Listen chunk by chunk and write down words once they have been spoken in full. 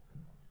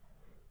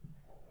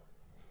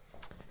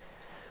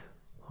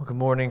Good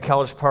morning,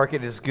 College Park.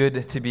 It is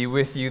good to be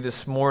with you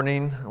this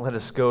morning. Let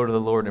us go to the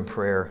Lord in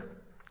prayer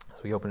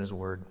as we open His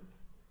Word.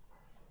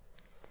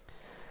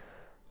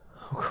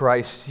 Oh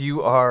Christ,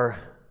 you are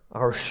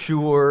our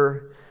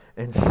sure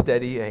and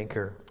steady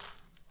anchor,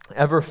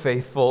 ever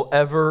faithful,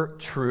 ever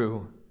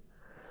true.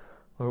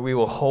 Lord, we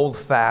will hold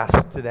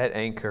fast to that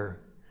anchor,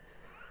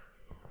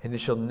 and it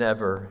shall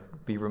never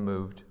be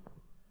removed.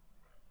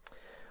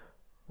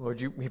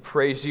 Lord, we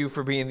praise you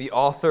for being the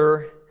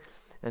author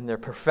and the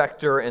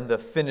perfecter and the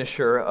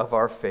finisher of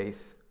our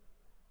faith.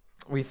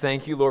 We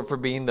thank you, Lord, for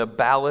being the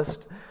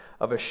ballast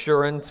of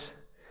assurance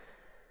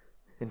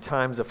in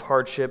times of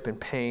hardship and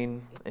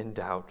pain and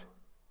doubt.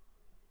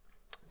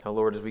 Now,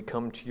 Lord, as we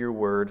come to your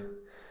word,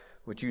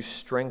 would you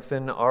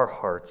strengthen our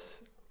hearts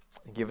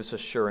and give us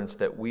assurance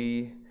that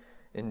we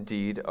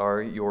indeed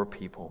are your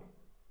people.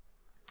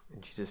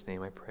 In Jesus'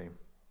 name I pray.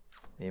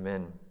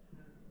 Amen.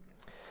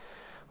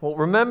 Well,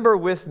 remember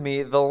with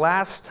me the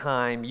last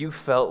time you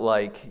felt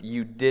like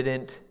you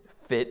didn't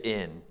fit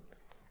in.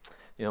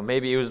 You know,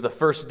 maybe it was the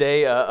first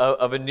day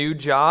of a new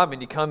job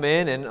and you come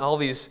in and all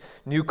these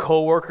new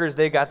coworkers,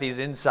 they got these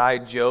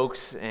inside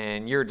jokes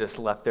and you're just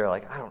left there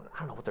like, I don't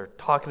know what they're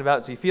talking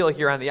about. So you feel like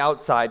you're on the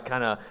outside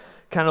kind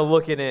of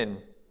looking in.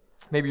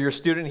 Maybe you're a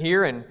student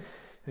here and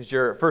it's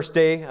your first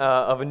day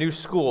of a new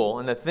school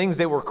and the things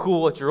that were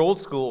cool at your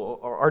old school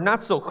are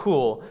not so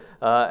cool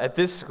at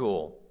this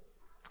school.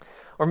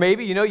 Or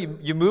maybe,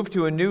 you move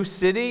to a new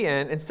city,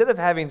 and instead of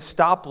having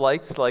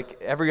stoplights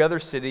like every other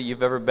city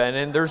you've ever been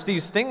in, there's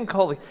these things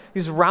called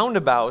these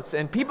roundabouts,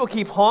 and people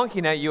keep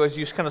honking at you as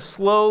you kind of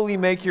slowly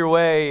make your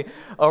way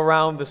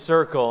around the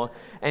circle,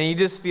 and you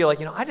just feel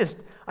like, I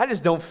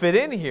just don't fit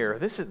in here.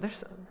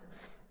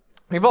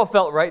 We've all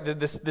felt, right,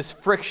 this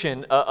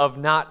friction of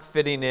not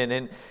fitting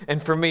in,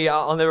 and for me,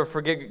 I'll never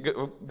forget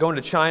going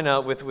to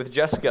China with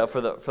Jessica for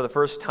the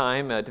first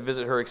time to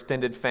visit her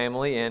extended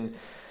family, and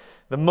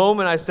the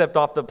moment I stepped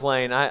off the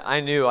plane,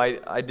 I knew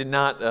I did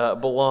not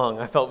belong.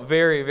 I felt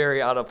very,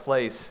 very out of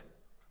place.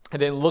 I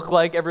didn't look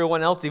like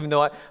everyone else, even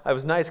though I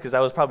was nice because I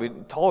was probably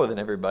taller than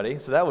everybody.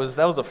 So that was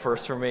a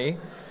first for me.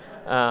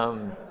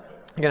 Again,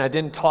 I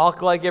didn't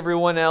talk like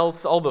everyone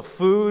else. All the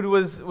food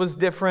was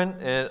different,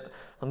 and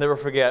I'll never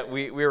forget.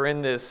 We were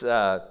in this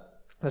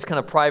kind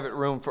of private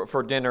room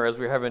for dinner as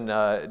we were having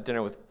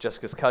dinner with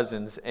Jessica's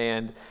cousins,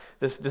 and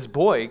this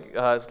boy,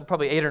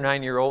 probably 8 or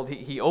 9 year old,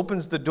 he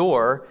opens the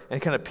door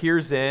and kind of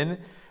peers in,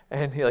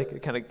 and he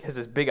kind of has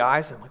his big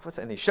eyes. I'm like, what's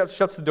that? And he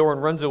shuts the door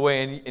and runs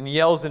away and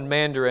yells in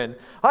Mandarin,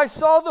 "I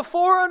saw the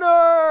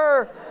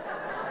foreigner!"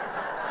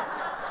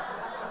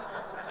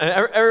 And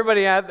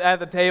everybody at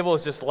the table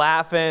is just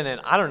laughing,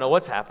 and I don't know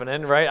what's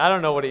happening, right? I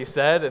don't know what he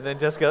said, and then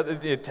Jessica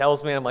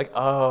tells me, and I'm like,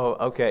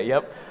 oh, okay,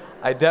 yep.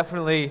 I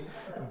definitely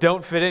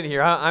don't fit in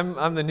here.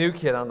 I'm the new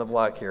kid on the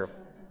block here.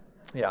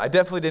 Yeah, I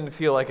definitely didn't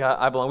feel like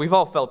I belong. We've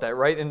all felt that,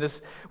 right?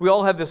 And we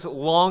all have this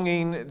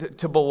longing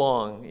to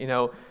belong.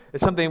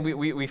 It's something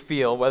we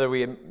feel, whether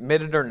we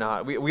admit it or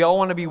not. We all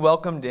want to be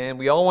welcomed in.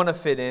 We all want to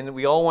fit in.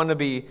 We all want to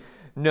be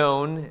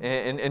known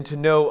and to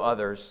know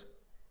others.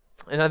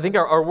 And I think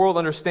our world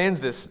understands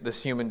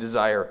this human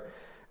desire.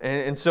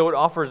 And so it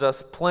offers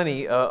us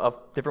plenty of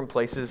different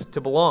places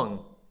to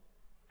belong.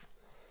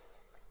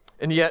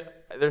 And yet,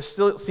 there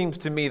still seems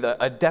to me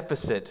a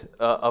deficit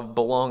of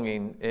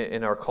belonging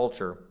in our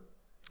culture.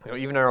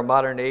 Even in our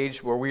modern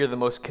age, where we are the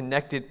most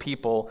connected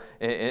people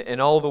in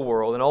all the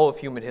world, in all of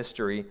human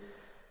history,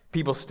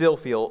 people still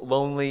feel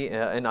lonely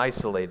and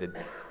isolated.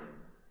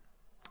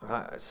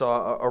 I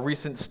saw a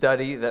recent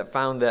study that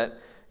found that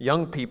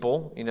young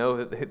people,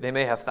 they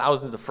may have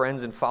thousands of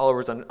friends and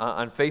followers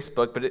on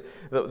Facebook,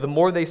 but the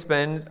more they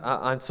spend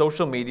on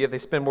social media, if they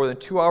spend more than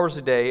 2 hours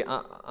a day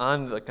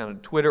on kind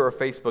of Twitter or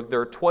Facebook,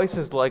 they're twice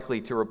as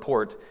likely to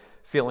report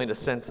feeling a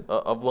sense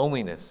of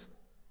loneliness.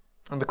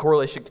 And the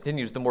correlation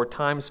continues. The more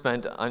time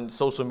spent on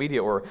social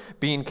media or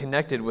being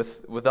connected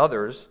with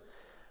others,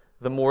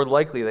 the more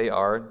likely they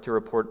are to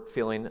report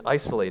feeling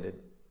isolated.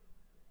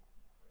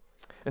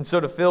 And so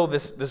to fill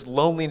this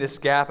loneliness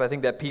gap, I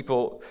think that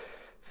people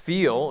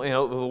feel,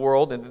 the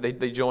world, and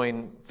they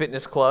join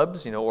fitness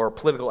clubs, or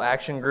political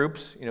action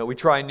groups. We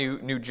try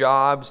new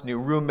jobs, new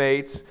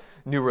roommates,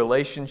 new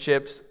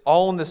relationships,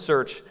 all in the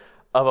search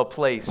of a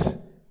place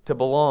to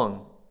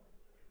belong.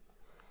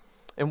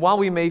 And while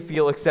we may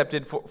feel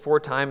accepted for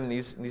a time in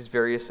these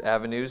various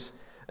avenues,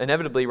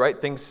 inevitably,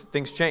 right,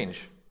 things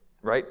change,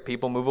 right?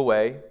 People move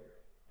away,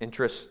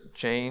 interests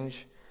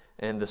change,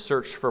 and the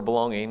search for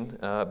belonging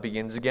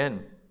begins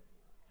again.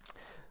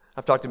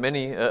 I've talked to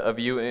many of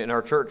you in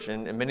our church,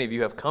 and many of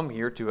you have come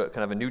here to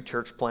kind of a new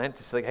church plant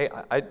to say, hey,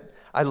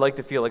 I'd like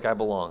to feel like I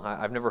belong.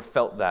 I've never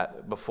felt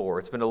that before.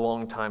 It's been a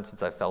long time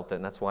since I felt it,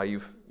 and that's why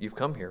you've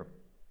come here.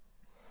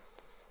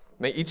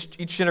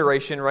 Each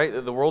generation, right,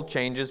 the world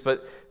changes,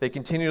 but they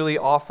continually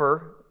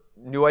offer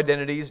new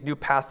identities, new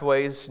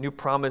pathways, new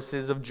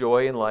promises of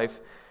joy in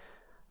life,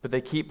 but they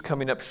keep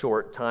coming up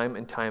short time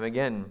and time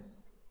again.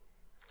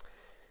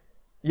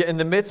 Yet in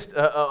the midst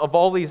of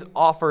all these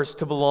offers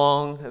to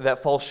belong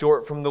that fall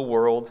short from the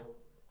world,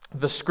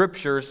 the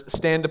Scriptures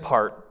stand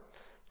apart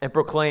and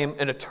proclaim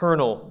an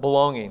eternal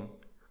belonging,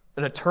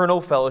 an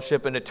eternal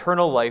fellowship, an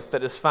eternal life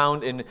that is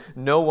found in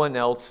no one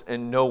else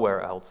and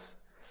nowhere else.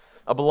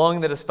 A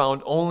belonging that is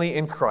found only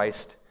in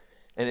Christ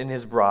and in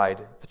his bride,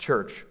 the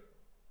church.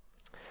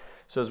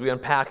 So as we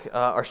unpack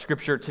our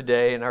scripture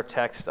today and our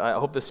text, I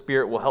hope the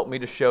Spirit will help me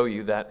to show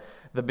you that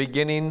the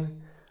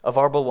beginning of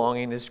our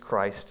belonging is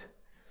Christ.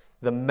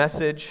 The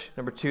message,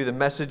 number 2, the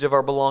message of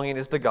our belonging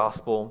is the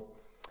gospel.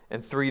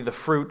 And 3, the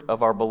fruit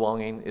of our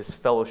belonging is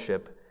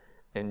fellowship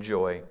and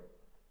joy.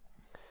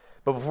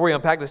 But before we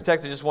unpack this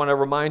text, I just want to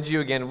remind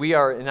you again, we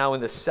are now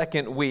in the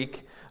second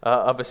week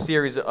of a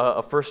series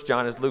of 1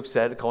 John, as Luke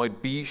said,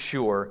 called Be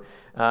Sure.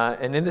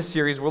 And in this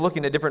series, we're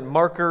looking at different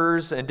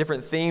markers and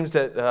different themes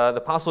that the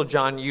Apostle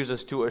John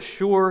uses to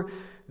assure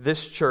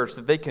this church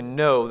that they can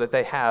know that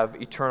they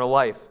have eternal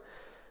life.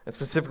 And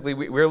specifically,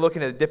 we're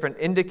looking at different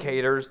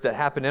indicators that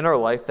happen in our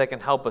life that can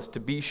help us to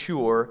be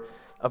sure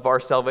of our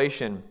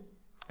salvation.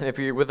 And if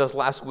you're with us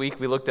last week,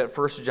 we looked at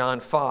 1 John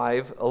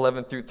 5,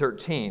 11 through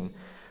 13,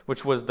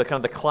 which was the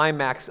kind of the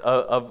climax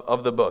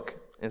of the book.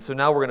 And so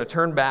now we're going to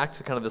turn back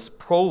to kind of this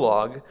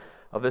prologue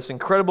of this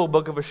incredible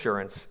book of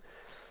assurance,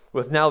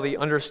 with now the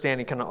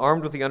understanding, kind of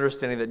armed with the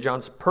understanding that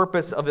John's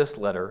purpose of this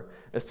letter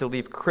is to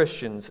leave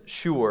Christians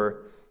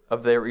sure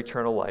of their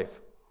eternal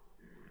life.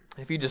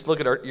 If you just look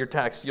at your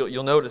text,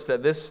 you'll notice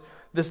that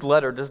this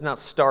letter does not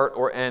start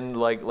or end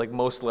like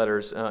most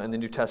letters in the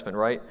New Testament,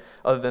 right?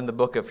 Other than the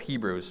book of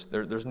Hebrews.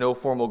 There's no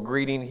formal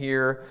greeting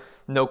here,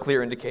 no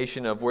clear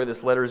indication of where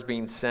this letter is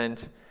being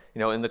sent.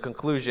 In the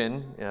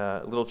conclusion,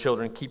 little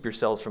children, keep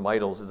yourselves from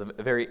idols is a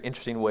very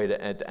interesting way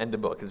to end a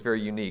book. It's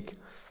very unique.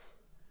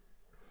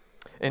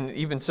 And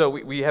even so,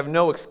 we have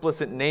no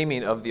explicit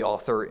naming of the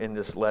author in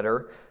this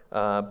letter,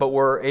 but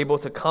we're able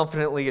to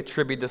confidently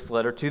attribute this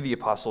letter to the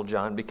Apostle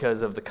John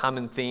because of the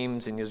common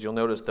themes, and as you'll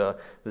notice,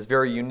 this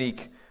very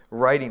unique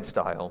writing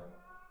style.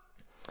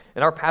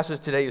 And our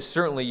passage today is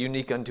certainly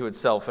unique unto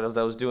itself. And as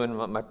I was doing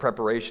my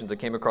preparations, I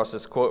came across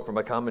this quote from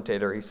a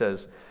commentator. He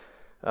says,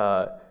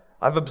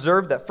 I've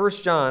observed that 1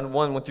 John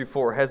 1 through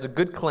 4 has a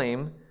good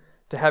claim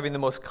to having the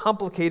most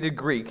complicated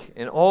Greek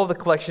in all the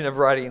collection of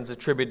writings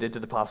attributed to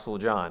the Apostle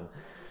John.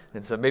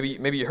 And so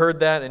maybe you heard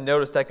that and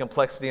noticed that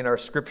complexity in our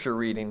scripture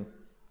reading.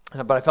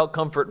 But I felt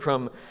comfort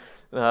from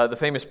the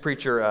famous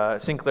preacher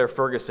Sinclair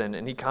Ferguson,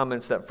 and he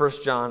comments that 1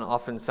 John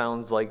often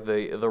sounds like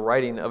the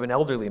writing of an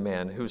elderly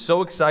man who's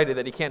so excited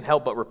that he can't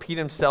help but repeat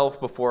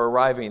himself before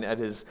arriving at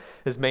his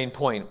main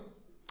point.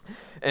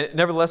 And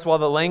nevertheless, while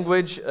the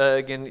language,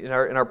 again, in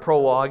our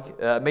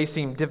prologue, may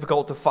seem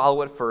difficult to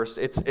follow at first,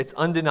 it's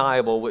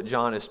undeniable what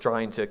John is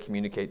trying to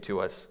communicate to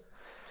us.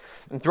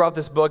 And throughout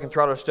this book and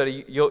throughout our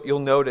study, you'll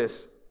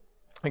notice,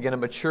 again, a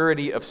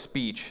maturity of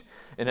speech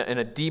and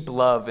a deep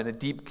love and a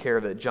deep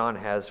care that John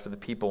has for the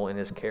people in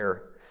his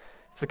care.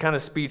 It's the kind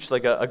of speech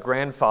like a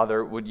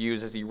grandfather would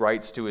use as he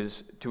writes to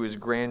his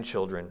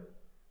grandchildren.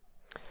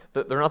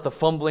 They're not the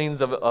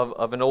fumblings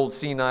of an old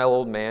senile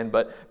old man,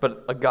 but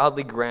a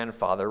godly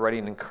grandfather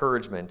writing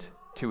encouragement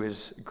to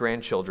his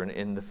grandchildren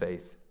in the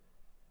faith.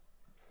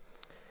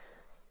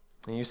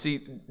 And you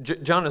see,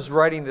 John is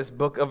writing this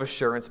book of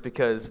assurance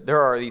because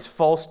there are these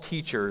false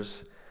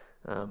teachers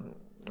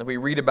that we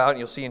read about, and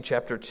you'll see in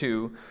chapter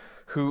 2,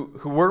 who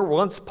were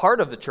once part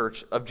of the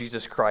church of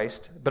Jesus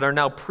Christ, but are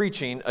now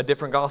preaching a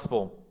different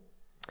gospel.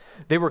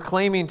 They were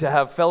claiming to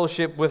have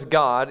fellowship with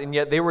God, and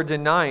yet they were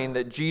denying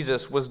that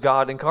Jesus was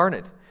God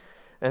incarnate.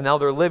 And now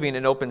they're living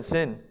in open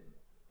sin.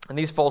 And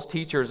these false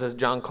teachers, as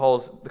John call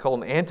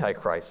them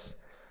antichrists,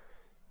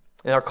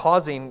 and are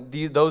causing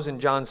those in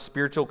John's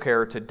spiritual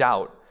care to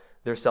doubt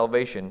their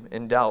salvation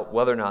and doubt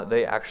whether or not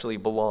they actually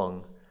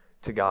belong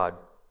to God.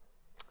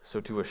 So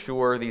to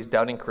assure these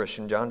doubting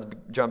Christians,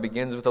 John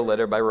begins with a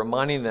letter by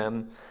reminding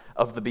them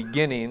of the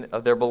beginning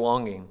of their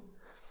belonging.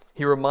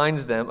 He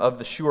reminds them of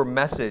the sure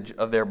message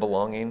of their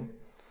belonging,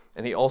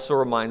 and he also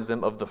reminds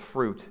them of the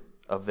fruit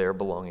of their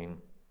belonging.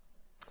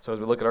 So as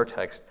we look at our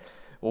text,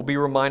 we'll be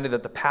reminded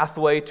that the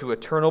pathway to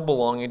eternal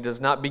belonging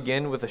does not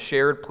begin with a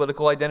shared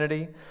political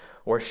identity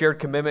or a shared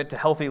commitment to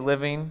healthy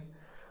living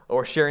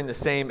or sharing the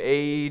same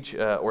age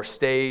or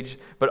stage,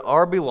 but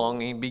our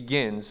belonging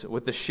begins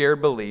with the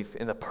shared belief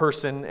in the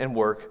person and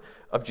work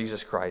of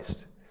Jesus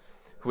Christ,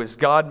 who is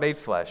God made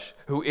flesh,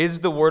 who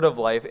is the word of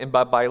life, and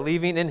by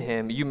believing in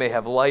him, you may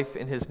have life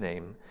in his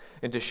name,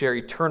 and to share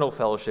eternal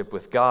fellowship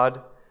with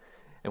God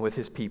and with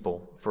his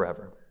people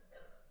forever.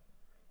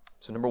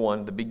 So number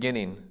 1, the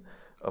beginning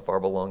of our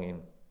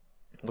belonging.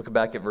 Look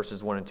back at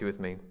verses 1 and 2 with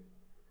me.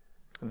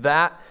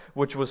 That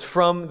which was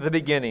from the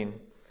beginning,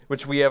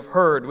 which we have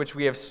heard, which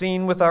we have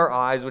seen with our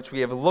eyes, which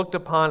we have looked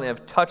upon and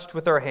have touched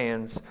with our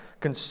hands,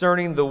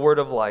 concerning the word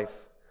of life.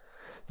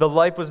 The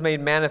life was made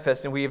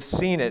manifest, and we have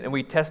seen it, and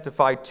we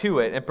testify to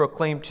it, and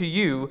proclaim to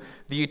you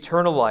the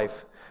eternal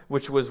life,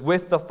 which was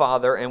with the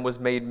Father and was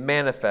made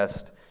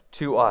manifest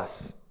to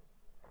us.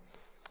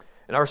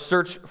 In our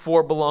search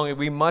for belonging,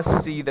 we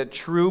must see that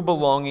true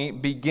belonging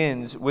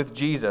begins with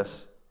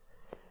Jesus,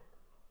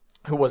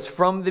 who was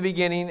from the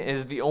beginning and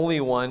is the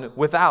only one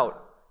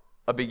without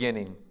a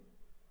beginning.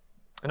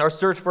 In our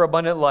search for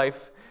abundant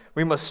life,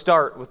 we must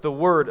start with the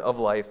Word of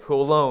life, who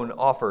alone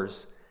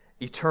offers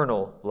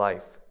eternal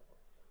life.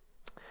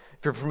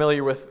 If you're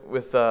familiar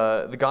with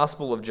the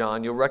Gospel of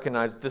John, you'll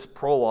recognize this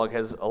prologue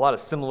has a lot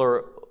of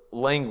similar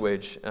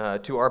language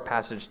to our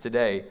passage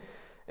today.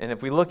 And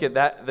if we look at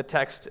the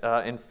text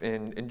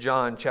in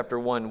John chapter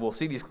 1, we'll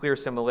see these clear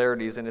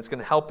similarities, and it's going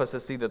to help us to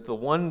see that the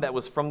one that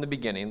was from the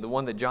beginning, the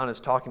one that John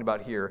is talking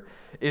about here,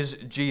 is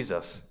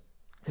Jesus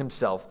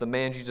himself, the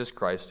man Jesus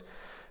Christ,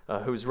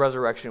 whose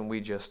resurrection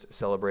we just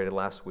celebrated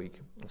last week.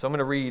 And so I'm going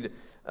to read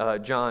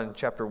John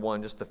chapter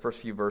 1, just the first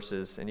few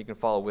verses, and you can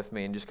follow with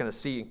me and just kind of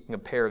see and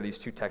compare these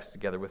two texts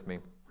together with me.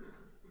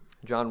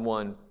 John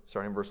 1,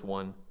 starting verse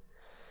 1.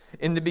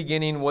 In the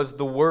beginning was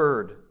the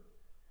Word,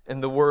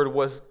 and the Word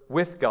was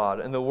with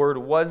God, and the Word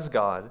was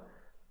God.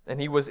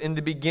 And he was in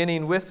the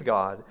beginning with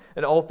God,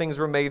 and all things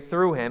were made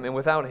through him, and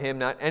without him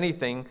not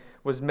anything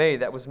was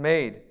made that was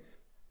made.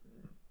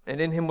 And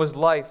in him was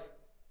life,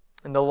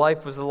 and the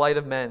life was the light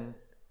of men.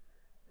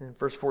 In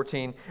verse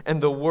 14,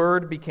 and the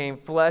Word became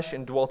flesh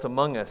and dwelt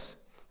among us,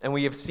 and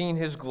we have seen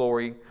his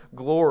glory,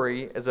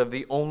 glory as of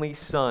the only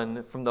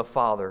Son from the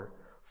Father,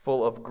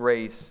 full of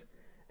grace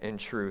and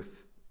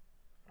truth.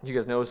 You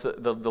guys notice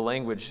the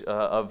language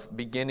of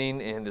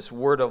beginning and this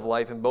word of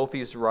life in both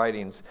these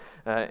writings.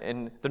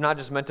 And they're not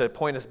just meant to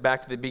point us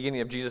back to the beginning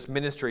of Jesus'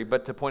 ministry,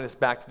 but to point us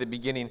back to the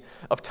beginning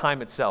of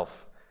time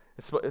itself.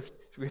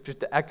 We have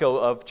the echo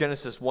of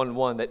Genesis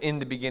 1:1, that in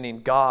the beginning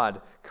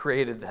God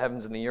created the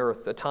heavens and the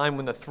earth, a time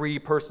when the three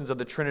persons of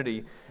the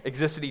Trinity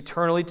existed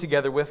eternally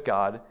together with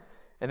God,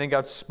 and then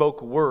God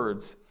spoke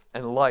words,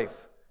 and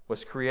life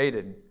was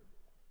created.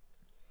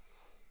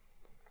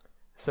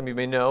 Some of you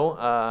may know,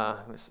 I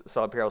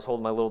saw up here, I was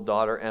holding my little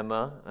daughter,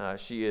 Emma.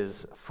 She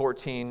is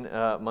 14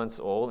 months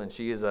old, and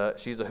she's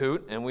a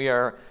hoot, and we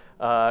are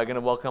going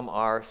to welcome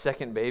our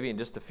second baby in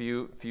just a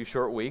few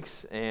short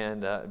weeks,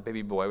 and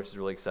baby boy, which is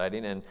really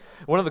exciting. And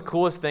one of the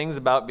coolest things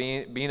about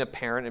being a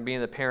parent and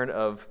being the parent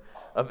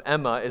of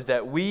Emma is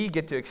that we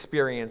get to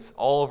experience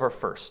all of her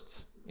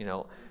firsts. You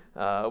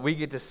know, we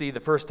get to see the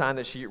first time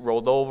that she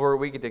rolled over.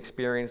 We get to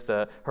experience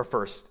her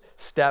first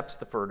steps,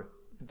 the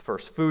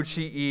first food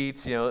she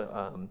eats,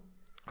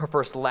 her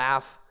first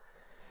laugh.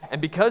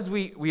 And because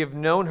we have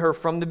known her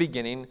from the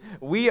beginning,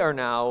 we are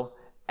now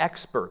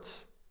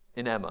experts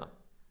in Emma.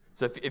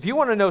 So if you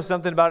want to know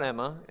something about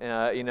Emma,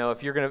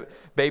 if you're going to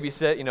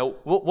babysit,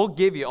 we'll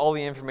give you all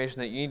the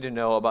information that you need to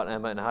know about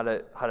Emma and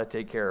how to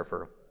take care of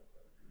her.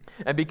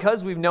 And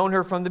because we've known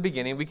her from the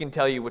beginning, we can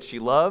tell you what she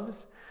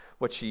loves,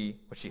 what she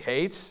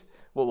hates,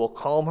 what will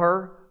calm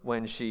her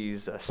when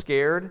she's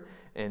scared,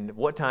 and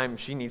what time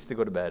she needs to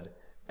go to bed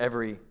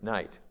every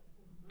night.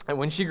 And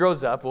when she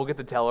grows up, we'll get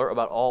to tell her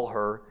about all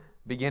her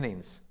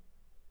beginnings.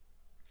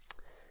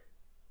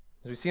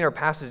 As we see in our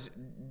passage,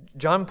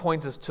 John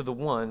points us to the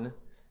one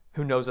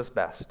who knows us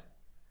best,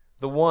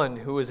 the one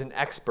who is an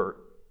expert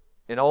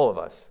in all of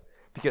us,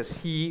 because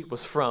he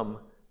was from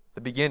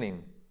the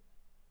beginning.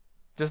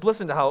 Just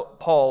listen to how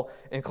Paul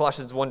in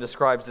Colossians 1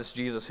 describes this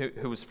Jesus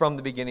who was from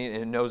the beginning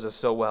and knows us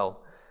so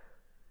well.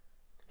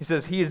 He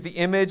says, he is the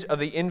image of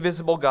the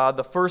invisible God,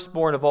 the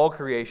firstborn of all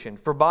creation.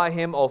 For by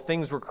him all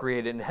things were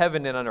created, in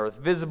heaven and on earth,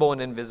 visible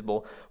and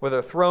invisible,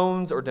 whether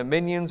thrones or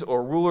dominions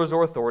or rulers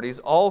or authorities,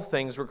 all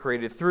things were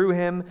created through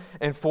him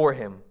and for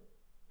him.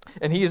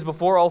 And he is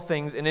before all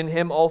things, and in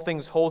him all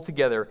things hold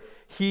together.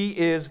 He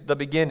is the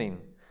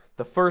beginning,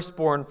 the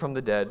firstborn from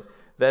the dead,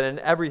 that in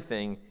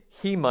everything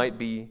he might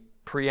be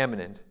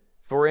preeminent.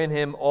 For in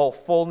him all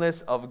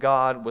fullness of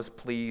God was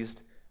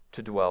pleased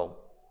to dwell.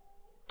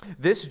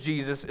 This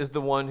Jesus is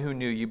the one who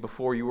knew you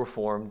before you were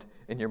formed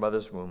in your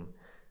mother's womb.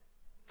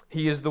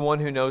 He is the one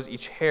who knows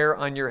each hair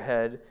on your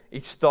head,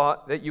 each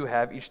thought that you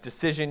have, each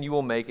decision you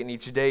will make, and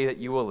each day that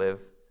you will live.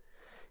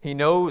 He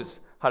knows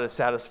how to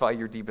satisfy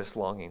your deepest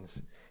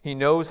longings. He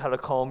knows how to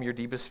calm your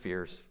deepest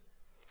fears.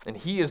 And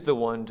he is the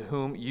one to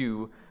whom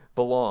you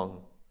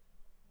belong.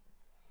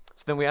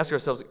 So then we ask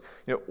ourselves,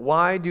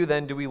 why do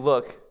we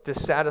look to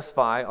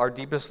satisfy our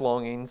deepest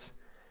longings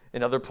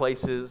in other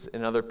places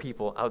and other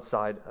people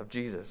outside of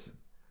Jesus?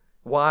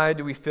 Why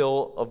do we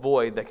fill a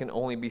void that can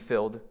only be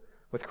filled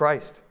with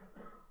Christ?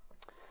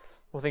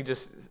 Well, I think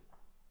just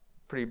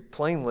pretty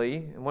plainly,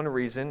 and one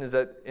reason is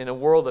that in a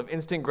world of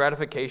instant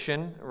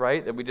gratification,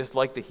 right, that we just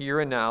like the here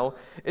and now,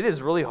 it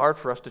is really hard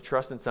for us to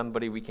trust in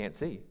somebody we can't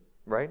see,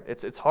 right?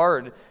 It's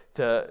hard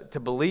to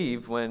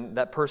believe when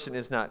that person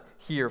is not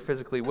here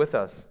physically with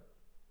us.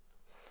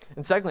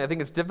 And secondly, I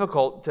think it's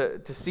difficult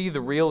to see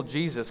the real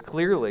Jesus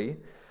clearly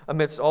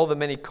amidst all the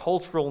many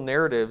cultural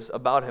narratives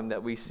about him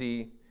that we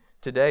see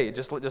today.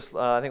 Just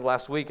I think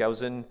last week I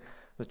was in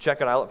the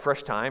checkout aisle at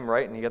Fresh Time,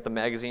 right? And you got the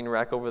magazine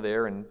rack over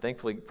there, and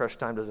thankfully Fresh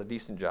Time does a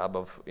decent job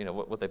of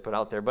what they put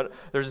out there. But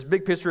there's this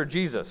big picture of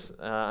Jesus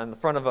on the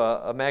front of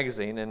a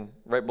magazine, and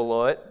right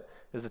below it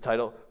is the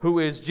title, "Who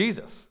is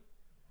Jesus?"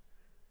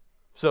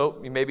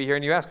 So you may be here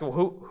and you ask, well,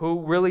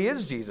 who really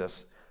is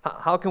Jesus?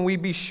 How can we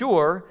be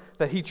sure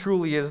that he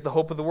truly is the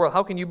hope of the world?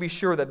 How can you be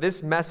sure that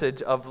this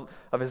message of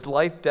his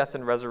life, death,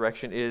 and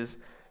resurrection is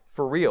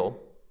for real?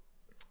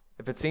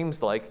 if it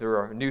seems like there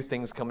are new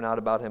things coming out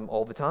about him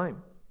all the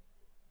time?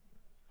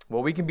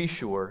 Well, we can be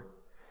sure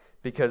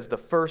because the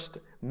first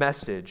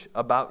message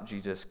about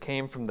Jesus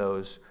came from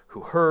those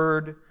who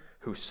heard,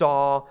 who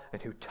saw,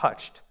 and who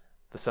touched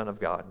the Son of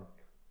God.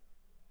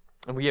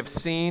 And we have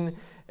seen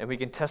and we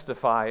can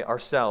testify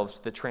ourselves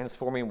to the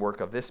transforming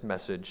work of this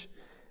message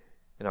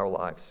in our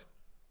lives.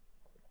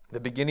 The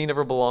beginning of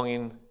our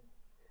belonging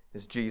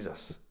is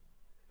Jesus.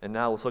 And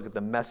now let's look at the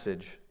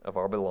message of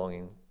our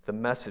belonging, the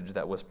message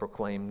that was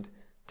proclaimed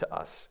to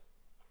us.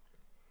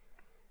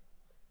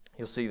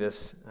 You'll see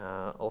this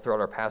all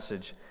throughout our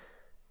passage,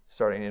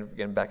 starting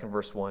again back in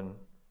verse 1.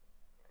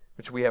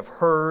 Which we have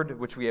heard,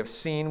 which we have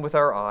seen with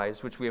our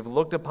eyes, which we have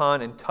looked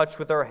upon and touched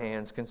with our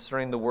hands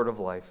concerning the word of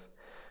life.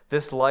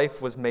 This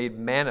life was made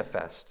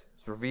manifest,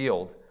 it's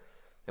revealed,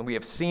 and we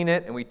have seen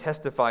it, and we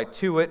testify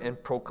to it,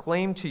 and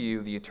proclaim to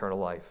you the eternal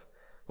life,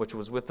 which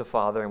was with the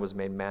Father and was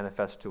made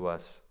manifest to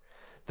us.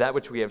 That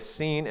which we have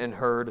seen and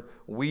heard,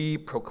 we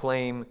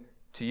proclaim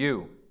to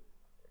you.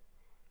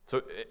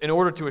 So in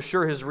order to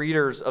assure his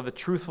readers of the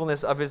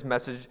truthfulness of his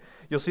message,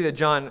 you'll see that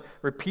John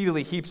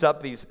repeatedly heaps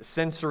up these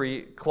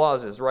sensory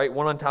clauses, right,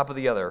 one on top of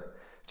the other,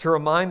 to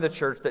remind the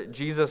church that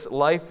Jesus'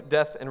 life,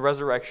 death, and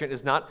resurrection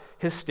is not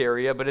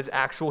hysteria, but is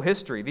actual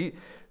history.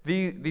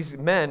 These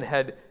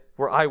men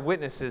were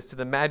eyewitnesses to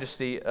the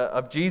majesty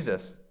of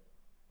Jesus.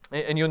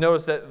 And you'll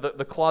notice that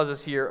the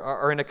clauses here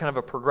are in a kind of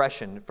a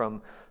progression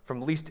from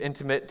least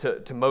intimate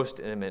to most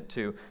intimate,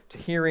 to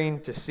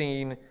hearing, to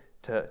seeing,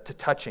 to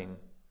touching.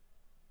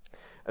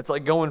 It's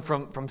like going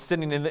from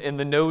sitting in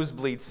the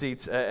nosebleed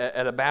seats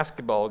at a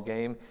basketball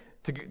game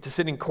to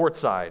sitting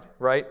courtside,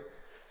 right?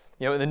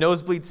 You know, in the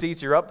nosebleed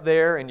seats, you're up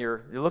there and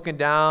you're looking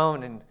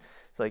down, and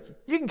it's like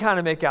you can kind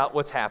of make out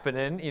what's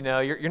happening. You know,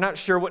 you're not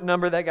sure what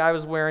number that guy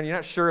was wearing. You're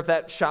not sure if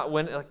that shot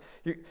went.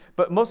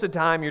 But most of the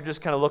time, you're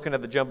just kind of looking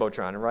at the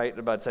jumbotron, right?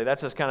 About to say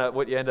that's just kind of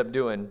what you end up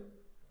doing.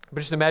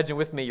 But just imagine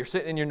with me, you're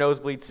sitting in your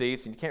nosebleed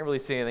seats and you can't really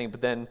see anything.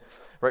 But then,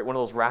 right, one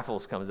of those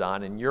raffles comes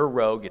on and your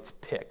row gets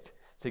picked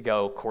to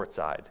go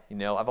courtside. You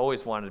know, I've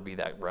always wanted to be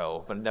that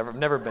row, but I've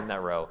never been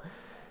that row.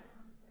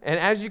 And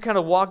as you kind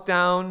of walk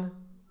down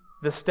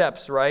the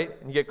steps, right,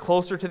 and you get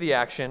closer to the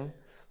action,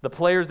 the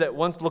players that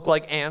once looked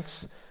like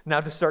ants now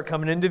just start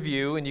coming into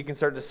view, and you can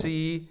start to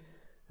see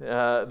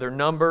their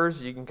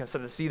numbers. You can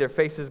start to see their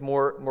faces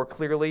more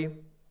clearly.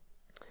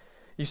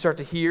 You start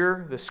to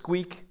hear the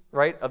squeak,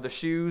 right, of the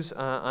shoes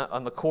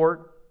on the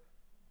court.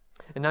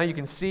 And now you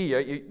can see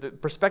the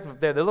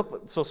perspective there. They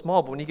look so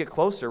small, but when you get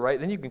closer, right,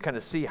 then you can kind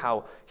of see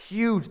how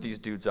huge these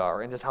dudes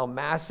are and just how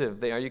massive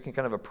they are. You can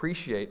kind of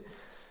appreciate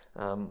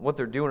what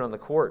they're doing on the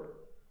court.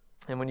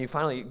 And when you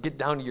finally get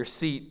down to your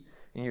seat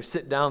and you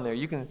sit down there,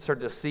 you can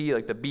start to see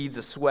like the beads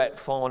of sweat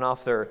falling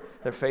off their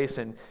face,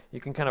 and you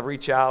can kind of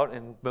reach out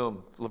and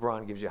boom,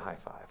 LeBron gives you a high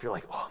five. You're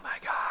like, oh my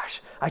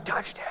gosh, I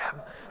touched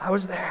him. I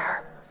was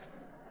there.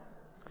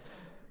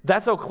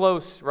 That's how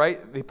close,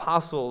 right, the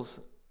apostles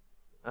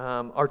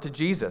are to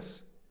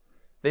Jesus.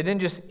 They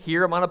didn't just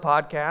hear him on a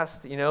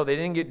podcast, you know, they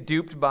didn't get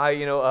duped by,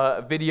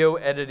 video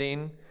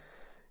editing.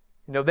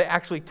 You know, they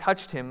actually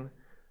touched him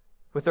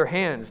with their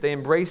hands. They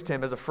embraced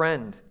him as a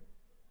friend.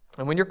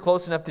 And when you're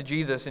close enough to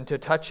Jesus and to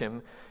touch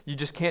him, you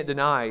just can't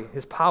deny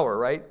his power,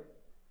 right?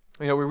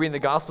 You know, we read in the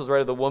Gospels, right,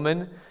 of the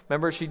woman.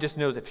 Remember, she just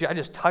knows, I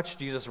just touch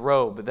Jesus'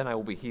 robe, then I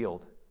will be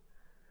healed.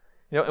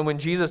 You know, and when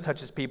Jesus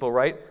touches people,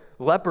 right,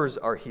 lepers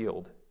are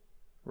healed,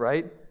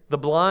 right? The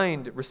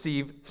blind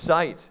receive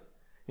sight.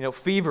 You know,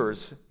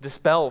 fevers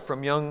dispel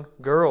from young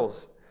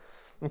girls.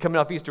 And coming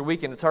off Easter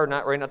weekend, it's hard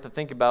not to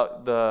think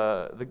about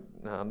the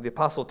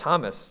Apostle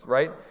Thomas,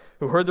 right,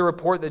 who heard the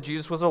report that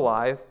Jesus was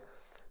alive,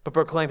 but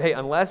proclaimed, hey,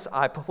 unless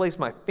I place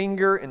my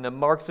finger in the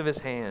marks of his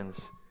hands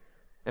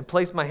and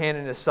place my hand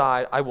in his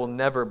side, I will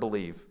never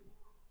believe.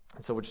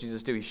 And so what does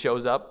Jesus do? He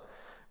shows up,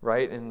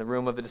 right, in the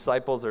room of the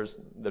disciples.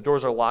 The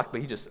doors are locked,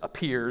 but he just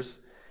appears,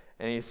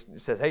 and he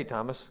says, hey,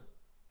 Thomas,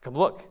 come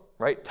look,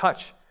 right?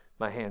 Touch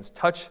my hands,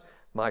 touch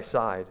my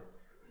side.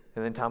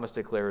 And then Thomas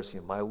declares,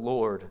 my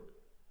Lord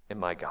and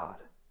my God.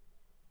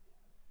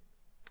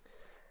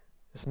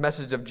 This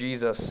message of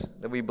Jesus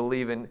that we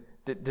believe in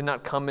did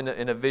not come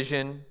in a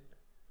vision,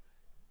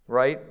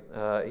 right?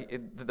 They're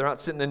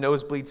not sitting in the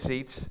nosebleed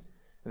seats.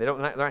 They're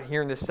not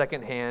hearing this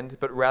secondhand,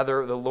 but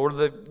rather the Lord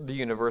of the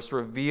universe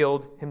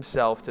revealed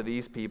himself to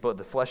these people,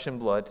 the flesh and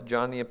blood, to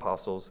John the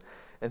apostles,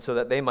 and so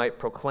that they might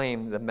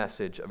proclaim the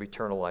message of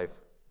eternal life.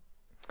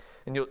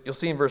 And you'll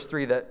see in verse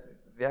 3 that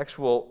the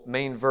actual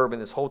main verb in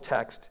this whole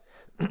text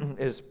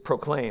is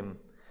proclaim.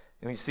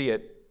 And we see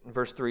it in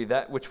verse 3,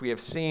 that which we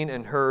have seen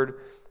and heard,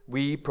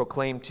 we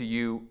proclaim to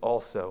you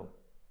also.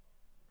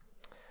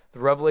 The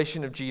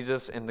revelation of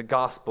Jesus and the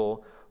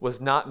gospel was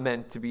not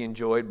meant to be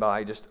enjoyed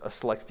by just a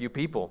select few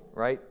people,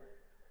 right?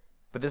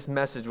 But this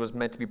message was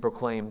meant to be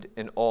proclaimed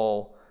in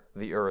all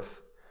the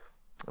earth.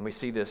 And we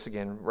see this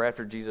again right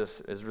after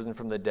Jesus is risen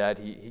from the dead.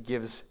 He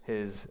gives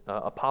his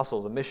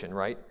apostles a mission,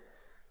 right?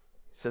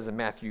 It says in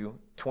Matthew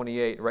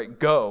 28, right?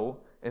 Go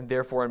and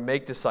therefore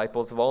make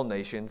disciples of all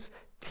nations,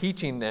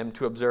 teaching them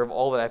to observe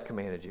all that I've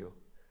commanded you.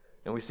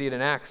 And we see it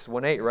in Acts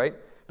 1:8, right?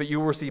 But you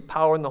will receive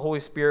power in the Holy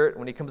Spirit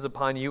when he comes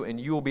upon you, and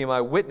you will be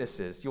my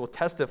witnesses. You will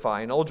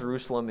testify in all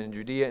Jerusalem and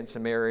Judea and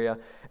Samaria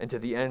and to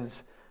the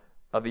ends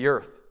of the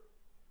earth.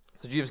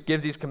 So Jesus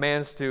gives these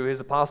commands to his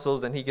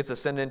apostles, and he gets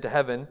ascended into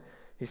heaven.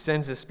 He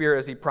sends his Spirit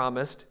as he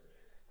promised,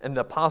 and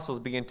the apostles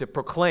begin to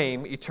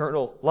proclaim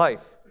eternal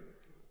life.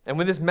 And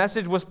when this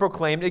message was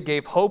proclaimed, it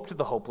gave hope to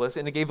the hopeless,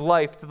 and it gave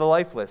life to the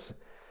lifeless.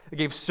 It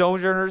gave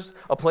sojourners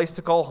a place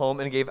to call home,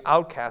 and it gave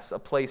outcasts a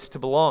place to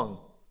belong.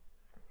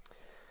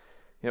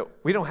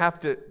 We don't have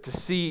to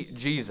see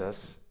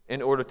Jesus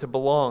in order to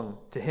belong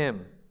to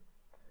him,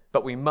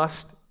 but we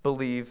must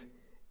believe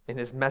in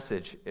his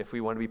message if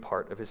we want to be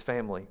part of his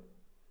family.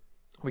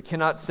 We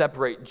cannot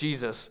separate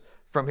Jesus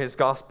from his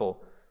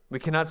gospel. We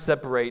cannot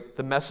separate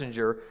the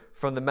messenger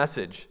from the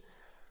message.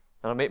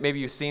 Maybe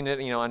you've seen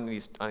it, on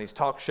these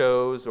talk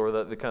shows, or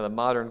the kind of the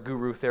modern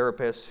guru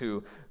therapists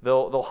who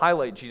they'll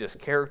highlight Jesus'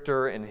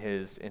 character and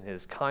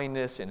his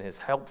kindness and his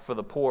help for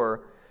the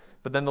poor,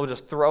 but then they'll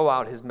just throw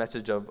out his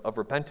message of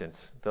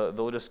repentance.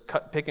 They'll just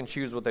pick and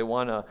choose what they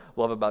want to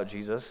love about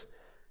Jesus.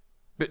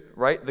 But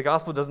right, the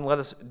gospel doesn't let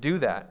us do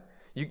that.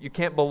 You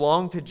can't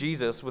belong to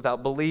Jesus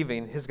without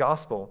believing his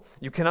gospel.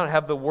 You cannot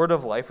have the word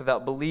of life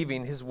without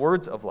believing his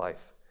words of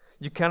life.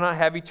 You cannot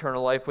have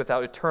eternal life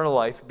without eternal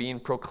life being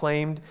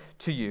proclaimed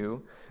to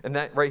you. And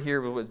that right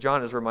here is what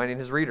John is reminding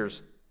his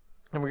readers.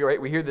 And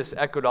we hear this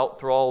echoed out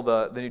through all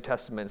the New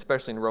Testament,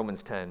 especially in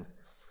Romans 10.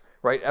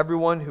 Right?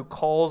 Everyone who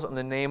calls on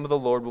the name of the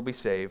Lord will be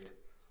saved.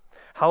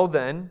 How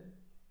then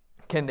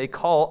can they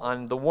call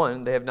on the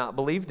one they have not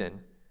believed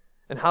in?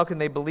 And how can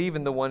they believe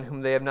in the one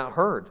whom they have not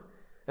heard?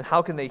 And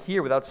how can they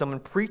hear without someone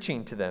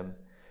preaching to them?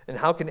 And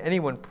how can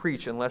anyone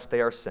preach unless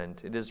they are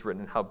sent? It is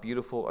written, how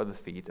beautiful are the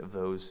feet of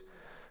those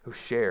who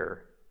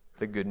share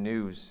the good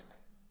news.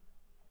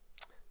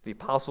 The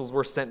apostles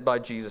were sent by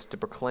Jesus to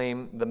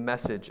proclaim the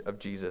message of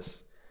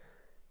Jesus.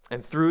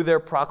 And through their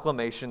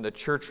proclamation, the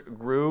church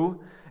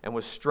grew and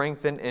was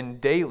strengthened,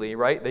 and daily,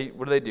 right?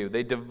 What do?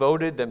 They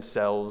devoted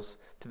themselves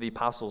to the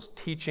apostles'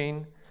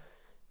 teaching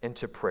and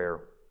to prayer.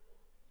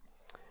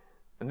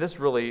 And this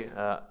really,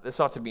 this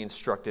ought to be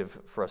instructive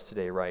for us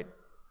today, right?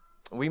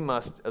 We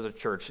must, as a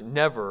church,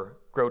 never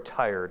grow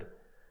tired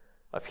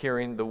of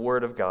hearing the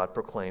word of God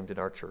proclaimed in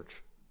our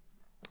church.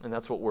 And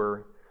that's what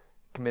we're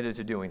committed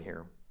to doing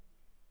here.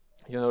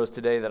 You'll notice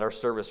today that our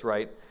service,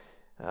 right,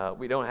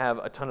 we don't have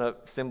a ton of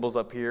symbols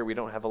up here. We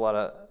don't have a lot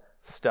of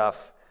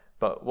stuff.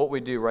 But what we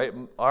do, right,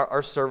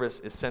 our service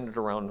is centered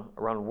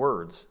around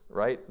words,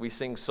 right? We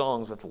sing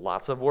songs with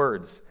lots of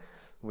words.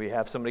 We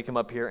have somebody come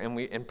up here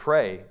and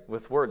pray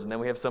with words. And then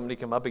we have somebody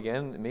come up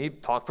again and maybe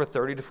talk for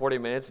 30 to 40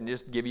 minutes and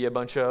just give you a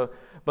bunch of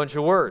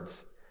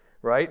words,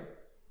 right?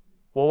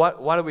 Well,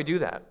 why do we do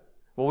that?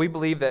 Well, we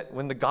believe that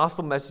when the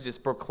gospel message is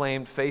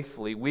proclaimed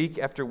faithfully week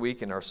after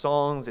week in our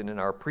songs and in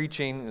our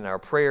preaching and our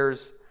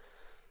prayers,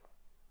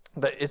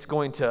 that it's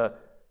going to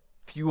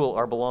fuel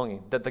our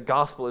belonging, that the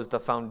gospel is the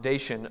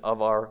foundation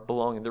of our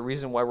belonging. The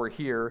reason why we're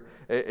here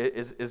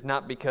is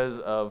not because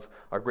of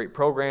our great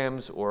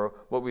programs or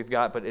what we've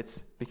got, but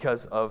it's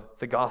because of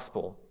the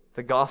gospel.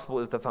 The gospel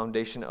is the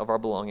foundation of our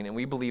belonging, and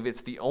we believe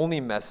it's the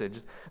only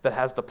message that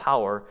has the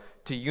power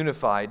to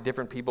unify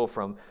different people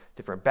from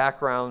different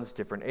backgrounds,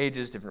 different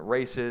ages, different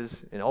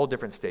races, in all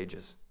different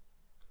stages.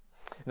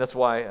 And that's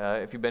why,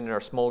 if you've been in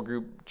our small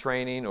group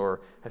training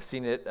or have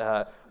seen it,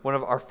 one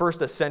of our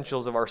first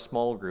essentials of our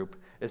small group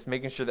is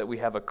making sure that we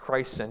have a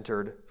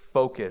Christ-centered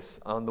focus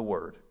on the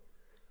Word.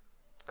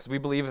 Because we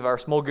believe if our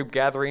small group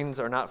gatherings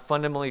are not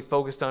fundamentally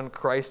focused on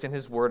Christ and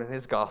His Word and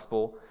His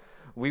Gospel,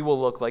 we will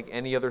look like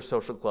any other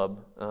social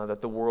club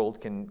that the world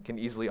can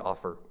easily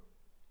offer.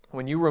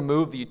 When you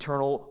remove the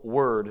eternal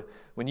Word,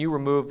 when you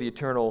remove the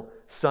eternal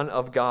Son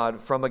of God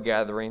from a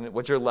gathering,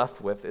 what you're left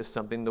with is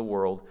something the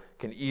world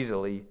can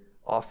easily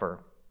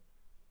offer.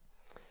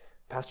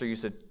 Pastor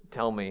used to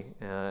tell me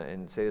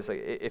and say this,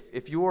 like,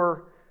 if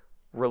your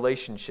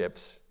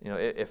relationships,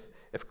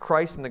 if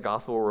Christ and the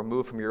gospel were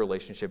removed from your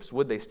relationships,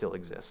 would they still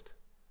exist?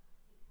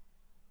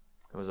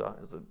 It was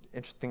an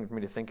interesting thing for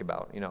me to think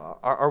about.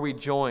 Are we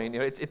joined?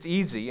 It's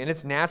easy and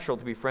it's natural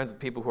to be friends with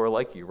people who are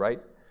like you,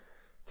 right?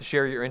 To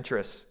share your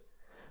interests.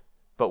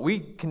 But we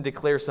can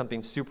declare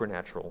something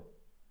supernatural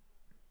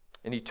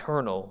and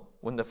eternal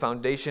when the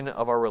foundation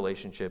of our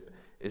relationship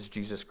is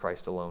Jesus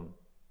Christ alone.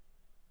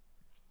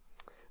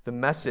 The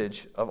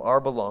message of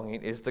our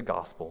belonging is the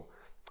gospel,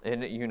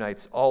 and it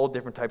unites all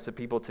different types of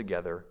people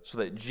together so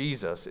that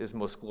Jesus is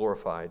most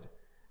glorified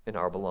in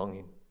our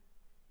belonging.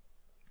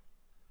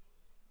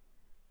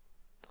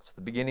 So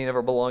the beginning of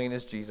our belonging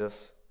is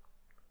Jesus.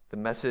 The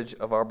message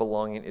of our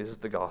belonging is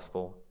the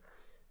gospel.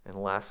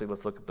 And lastly,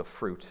 let's look at the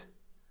fruit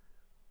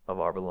of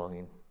our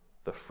belonging.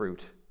 The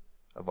fruit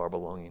of our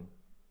belonging.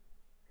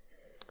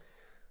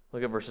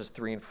 Look at verses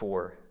 3 and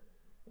 4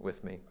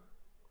 with me.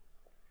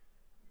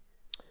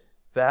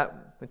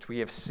 That which we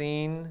have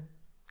seen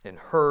and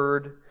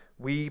heard,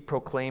 we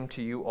proclaim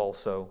to you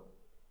also,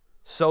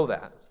 so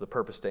that, it's the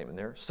purpose statement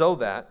there, so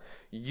that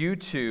you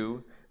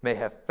too may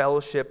have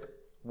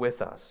fellowship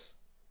with us.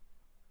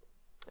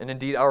 And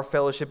indeed, our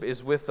fellowship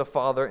is with the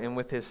Father and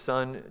with his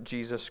Son,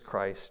 Jesus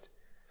Christ.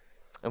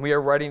 And we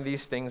are writing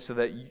these things so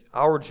that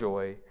our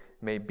joy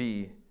may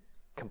be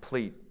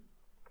complete.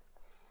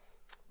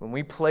 When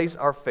we place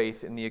our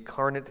faith in the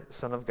incarnate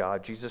Son of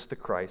God, Jesus the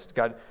Christ,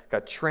 God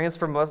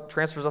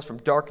transfers us from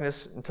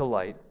darkness into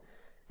light,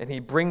 and he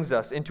brings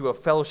us into a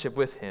fellowship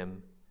with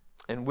him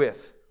and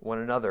with one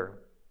another.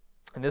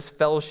 And this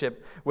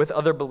fellowship with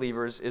other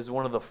believers is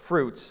one of the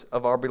fruits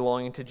of our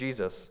belonging to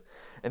Jesus.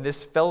 And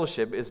this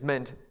fellowship is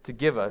meant to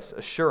give us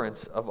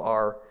assurance of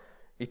our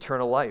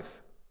eternal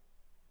life.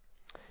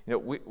 You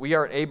know, we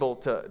aren't able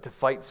to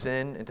fight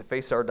sin and to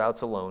face our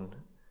doubts alone,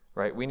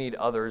 right? We need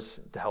others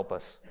to help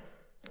us.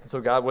 And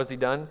so God, what has he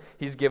done?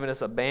 He's given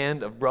us a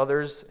band of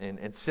brothers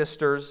and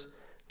sisters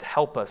to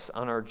help us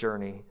on our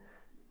journey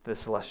to the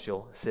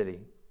celestial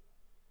city.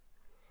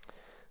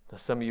 Now,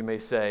 some of you may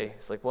say,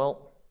 it's like,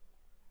 well,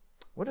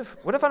 what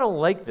if I don't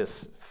like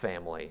this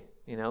family?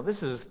 You know,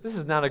 this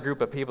is not a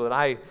group of people that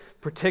I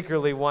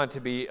particularly want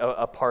to be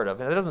a part of.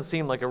 And it doesn't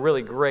seem like a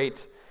really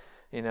great,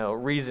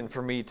 reason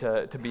for me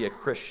to be a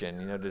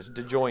Christian,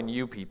 to join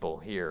you people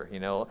here,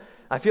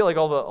 I feel like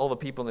all the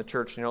people in the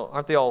church,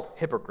 aren't they all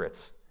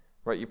hypocrites?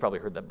 Right? You probably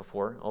heard that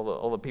before.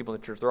 All the people in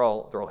the church, they're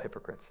all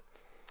hypocrites.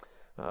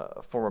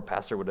 A former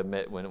pastor would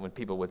admit when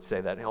people would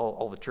say that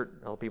all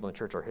the people in the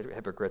church are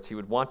hypocrites, he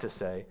would want to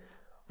say,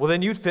 well,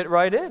 then you'd fit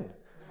right in.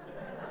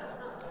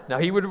 Now,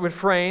 he would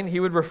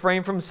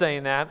refrain from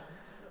saying that,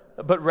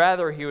 but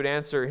rather he would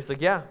answer, he's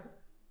like, yeah,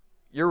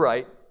 you're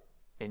right,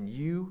 and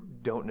you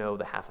don't know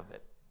the half of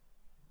it,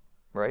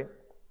 right?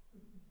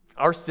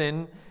 Our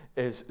sin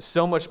is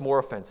so much more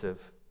offensive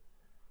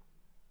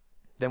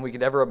than we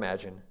could ever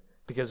imagine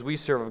because we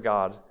serve a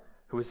God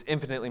who is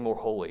infinitely more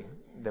holy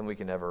than we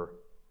can ever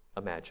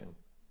imagine.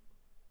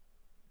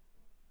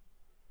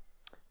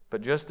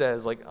 But just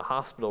as like a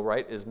hospital,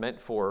 right, is meant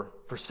for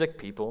sick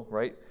people,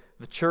 right?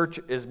 The church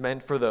is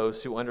meant for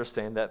those who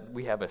understand that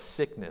we have a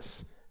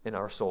sickness in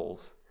our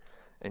souls,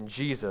 and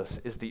Jesus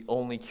is the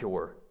only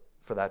cure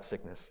for that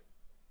sickness.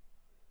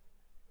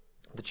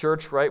 The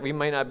church, right, we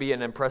might not be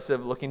an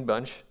impressive-looking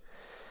bunch.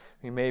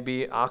 We may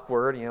be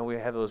awkward. We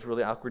have those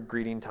really awkward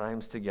greeting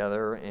times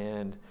together,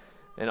 and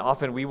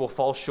often we will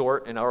fall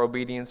short in our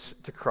obedience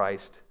to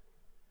Christ.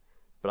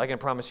 But I can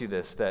promise you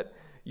this, that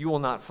you will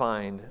not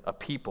find a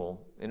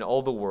people in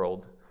all the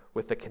world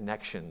with the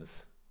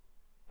connections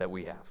that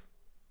we have.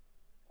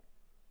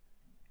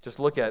 Just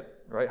look at,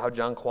 right, how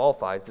John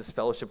qualifies this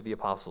fellowship with the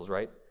apostles,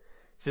 right?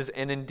 He says,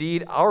 and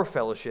indeed our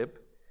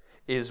fellowship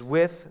is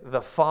with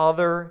the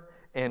Father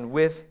and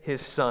with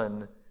his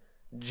Son,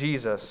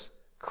 Jesus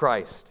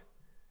Christ.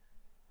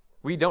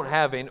 We don't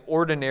have an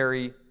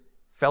ordinary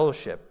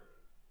fellowship,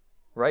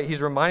 right?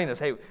 He's reminding us,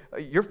 hey,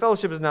 your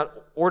fellowship is not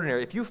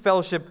ordinary. If you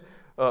fellowship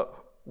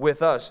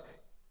with us,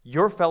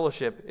 your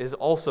fellowship is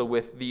also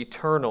with the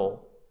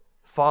eternal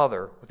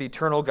Father, with the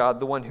eternal God,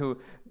 the one who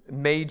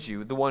made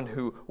you, the one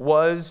who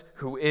was,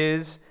 who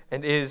is,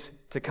 and is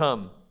to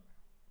come.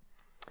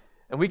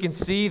 And we can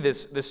see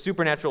this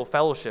supernatural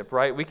fellowship,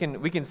 right? We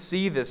can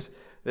see this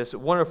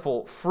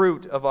wonderful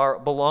fruit of our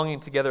belonging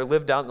together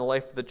lived out in the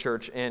life of the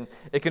church, and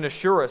it can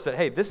assure us that,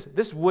 hey,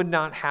 this would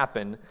not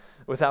happen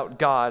without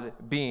God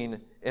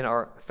being in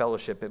our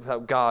fellowship,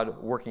 without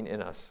God working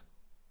in us.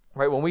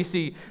 Right? When we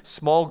see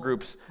small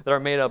groups that are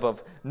made up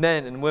of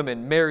men and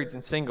women, marrieds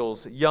and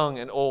singles, young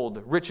and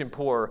old, rich and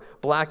poor,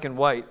 black and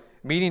white,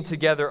 meeting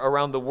together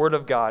around the Word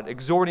of God,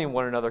 exhorting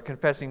one another,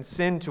 confessing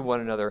sin to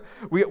one another,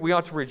 we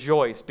ought to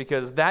rejoice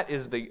because that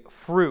is the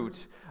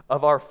fruit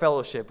of our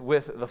fellowship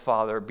with the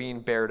Father being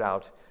bared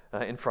out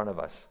in front of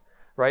us.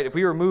 Right? If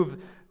we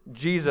remove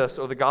Jesus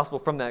or the gospel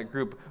from that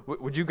group,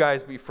 would you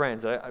guys be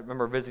friends? I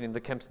remember visiting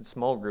the Kempson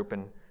small group,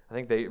 and I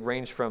think they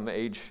ranged from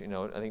age,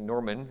 I think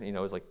Norman,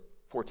 was like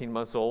 14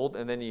 months old,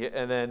 and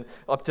then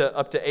up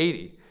to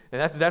 80. And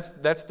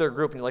that's their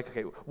group. And you're like,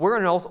 okay, where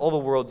in all the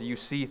world do you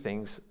see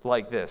things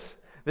like this?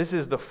 This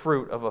is the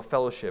fruit of a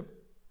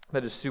fellowship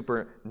that is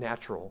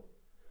supernatural.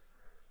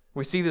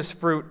 We see this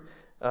fruit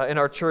in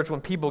our church when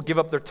people give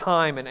up their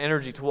time and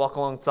energy to walk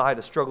alongside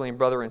a struggling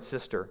brother and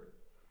sister.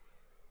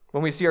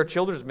 When we see our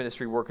children's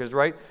ministry workers,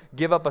 right,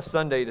 give up a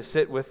Sunday to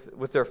sit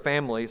with their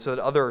family so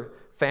that other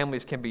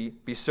families can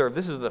be served.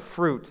 This is the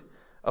fruit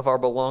of our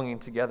belonging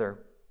together.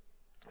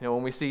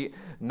 When we see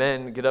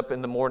men get up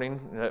in the morning,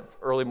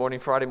 early morning,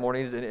 Friday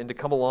mornings, and to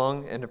come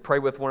along and to pray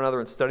with one another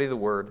and study the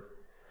Word,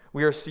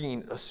 we are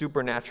seeing a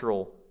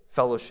supernatural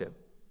fellowship.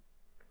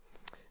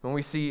 When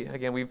we see,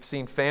 again, we've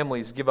seen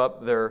families give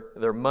up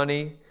their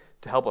money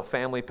to help a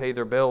family pay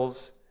their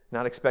bills,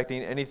 not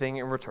expecting anything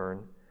in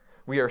return.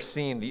 We are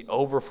seeing the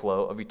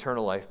overflow of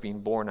eternal life being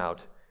born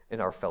out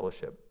in our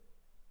fellowship.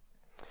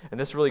 And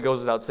this really goes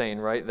without saying,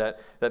 right, that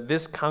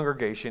this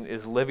congregation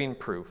is living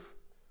proof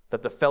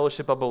that the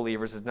fellowship of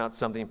believers is not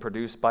something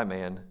produced by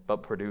man,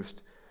 but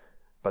produced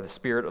by the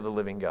Spirit of the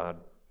living God.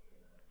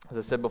 As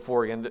I said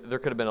before, again, there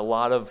could have been a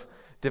lot of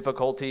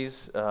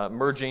difficulties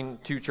merging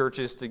two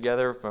churches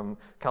together from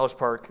College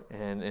Park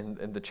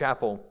and the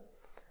chapel.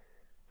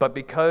 But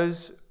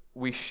because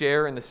we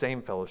share in the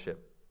same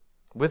fellowship,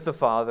 with the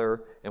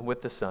Father and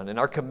with the Son. And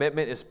our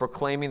commitment is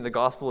proclaiming the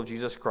gospel of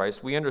Jesus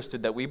Christ. We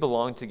understood that we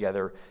belonged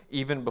together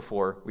even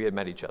before we had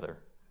met each other,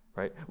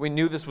 right? We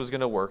knew this was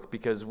going to work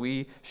because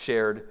we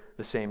shared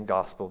the same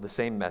gospel, the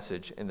same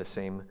message, and the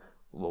same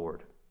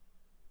Lord.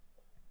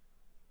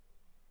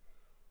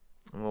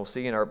 And we'll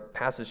see in our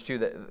passage too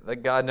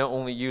that God not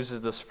only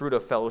uses this fruit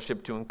of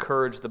fellowship to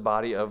encourage the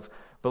body of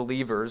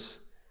believers,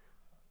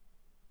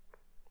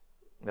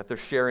 that they're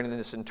sharing in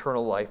this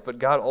eternal life, but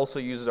God also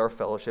uses our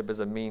fellowship as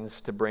a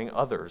means to bring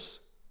others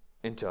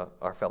into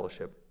our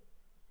fellowship.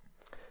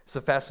 It's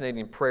a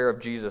fascinating prayer of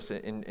Jesus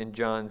in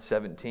John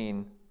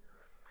 17.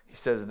 He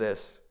says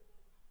this.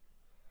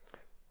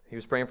 He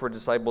was praying for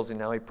disciples, and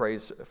now he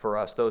prays for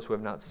us, those who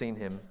have not seen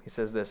him. He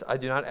says this, I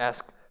do not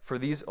ask for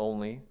these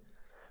only,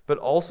 but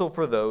also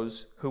for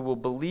those who will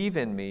believe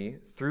in me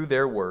through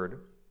their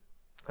word,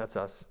 that's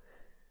us,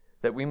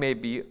 that we may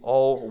be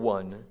all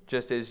one,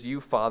 just as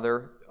you,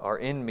 Father, are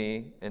in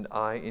me and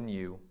I in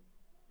you,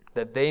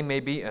 that they may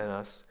be in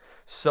us,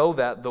 so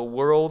that the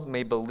world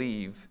may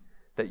believe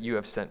that you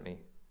have sent me.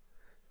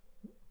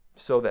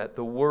 So that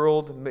the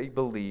world may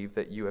believe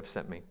that you have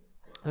sent me.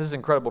 This is an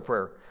incredible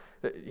prayer.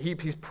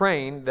 He's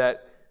praying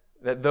that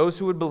those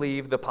who would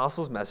believe the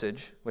apostles'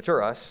 message, which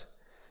are us,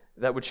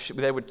 that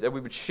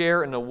we would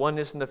share in the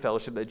oneness and the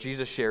fellowship that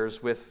Jesus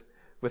shares with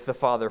the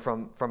Father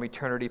from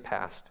eternity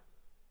past.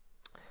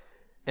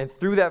 And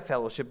through that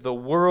fellowship, the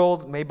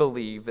world may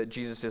believe that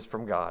Jesus is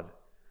from God.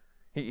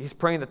 He's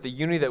praying that the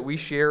unity that we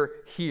share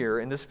here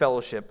in this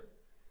fellowship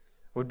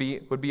would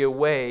be a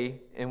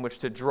way in which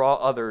to draw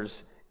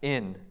others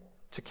in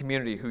to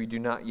community who do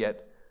not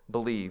yet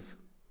believe.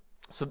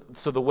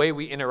 So the way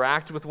we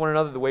interact with one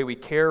another, the way we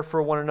care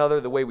for one another,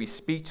 the way we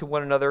speak to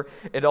one another,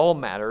 it all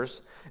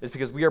matters, is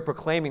because we are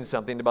proclaiming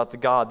something about the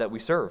God that we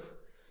serve.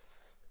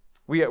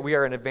 We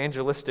are an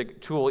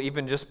evangelistic tool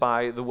even just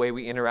by the way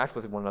we interact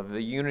with one another,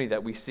 the unity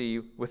that we see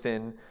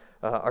within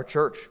our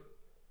church.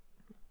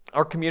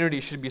 Our community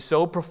should be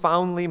so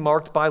profoundly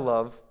marked by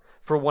love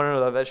for one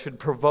another that should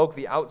provoke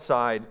the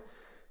outside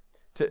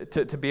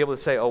to be able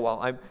to say, oh,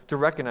 well, to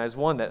recognize,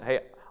 one, that, hey,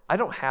 I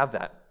don't have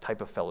that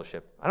type of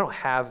fellowship. I don't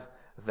have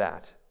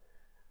that.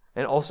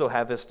 And also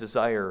have this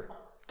desire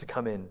to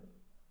come in.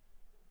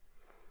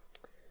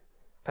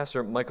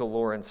 Pastor Michael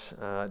Lawrence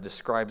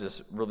describes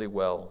this really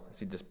well as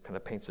he just kind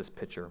of paints this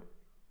picture.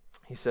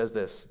 He says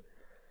this,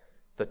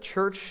 the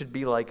church should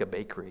be like a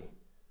bakery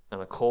on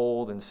a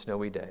cold and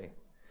snowy day.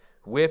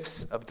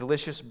 Whiffs of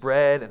delicious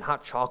bread and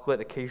hot chocolate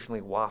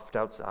occasionally waft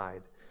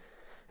outside,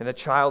 and a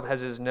child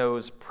has his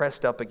nose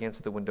pressed up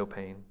against the window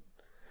pane.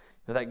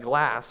 Now, that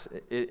glass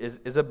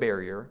is a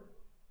barrier.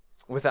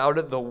 Without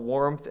it, the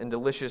warmth and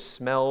delicious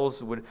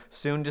smells would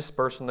soon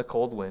disperse in the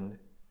cold wind,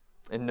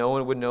 and no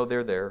one would know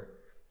they're there.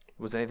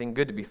 Was anything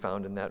good to be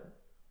found in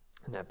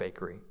that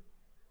bakery?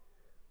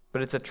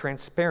 But it's a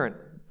transparent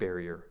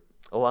barrier,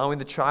 allowing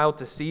the child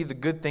to see the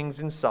good things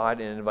inside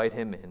and invite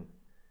him in.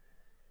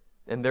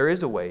 And there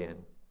is a way in.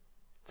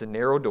 It's a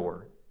narrow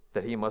door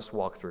that he must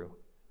walk through.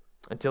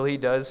 Until he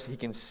does, he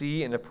can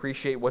see and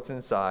appreciate what's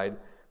inside,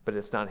 but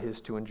it's not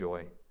his to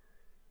enjoy.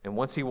 And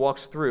once he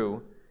walks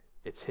through,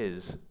 it's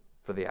his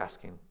for the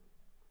asking.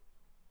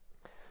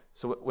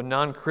 So when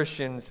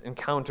non-Christians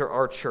encounter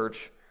our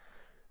church,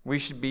 we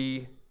should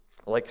be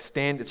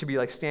it should be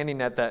like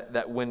standing at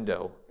that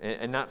window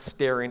and not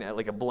staring at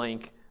like a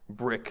blank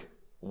brick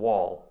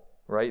wall,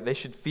 right? They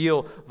should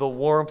feel the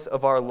warmth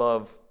of our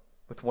love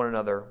with one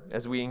another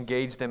as we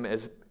engage them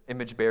as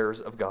image bearers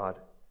of God.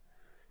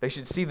 They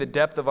should see the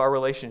depth of our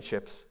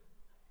relationships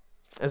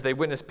as they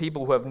witness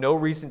people who have no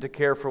reason to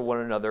care for one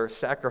another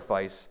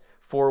sacrifice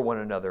for one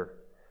another.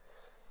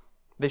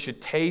 They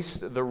should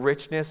taste the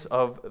richness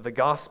of the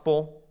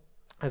gospel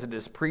as it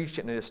is preached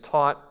and it is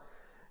taught,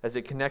 as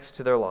it connects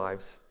to their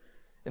lives.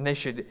 And they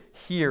should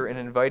hear an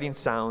inviting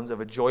sounds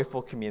of a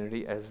joyful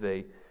community as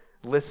they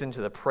listen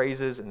to the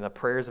praises and the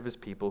prayers of his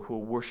people who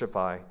worship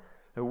our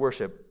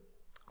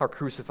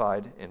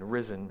crucified and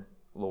risen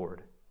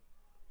Lord.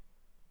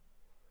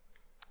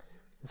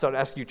 And so I'd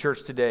ask you,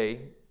 church, today,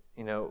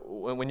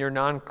 when your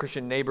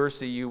non-Christian neighbors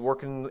see you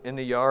working in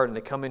the yard and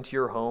they come into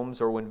your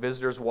homes, or when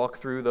visitors walk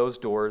through those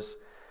doors,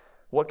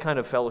 what kind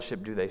of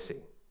fellowship do they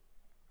see?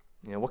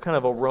 What kind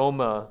of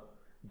aroma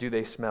do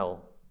they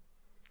smell?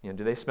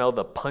 Do they smell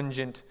the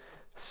pungent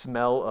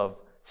smell of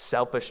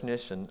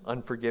selfishness and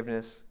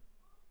unforgiveness?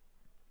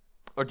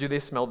 Or do they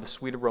smell the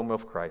sweet aroma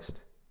of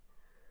Christ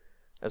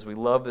as we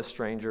love the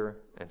stranger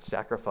and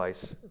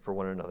sacrifice for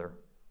one another?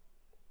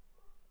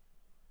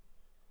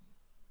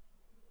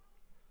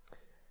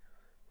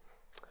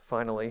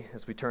 Finally,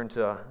 as we turn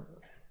to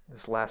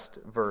this last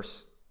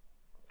verse,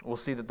 we'll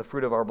see that the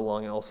fruit of our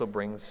belonging also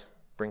brings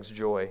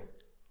joy.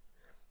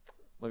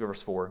 Look at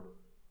verse 4.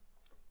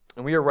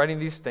 And we are writing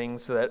these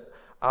things so that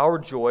our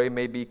joy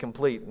may be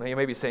complete. Now you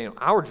may be saying,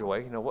 our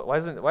joy,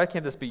 why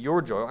can't this be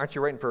your joy? Aren't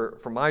you writing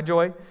for my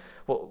joy?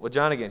 Well,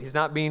 John, again, he's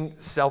not being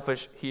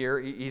selfish here.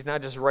 He's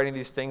not just writing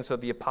these things so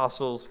the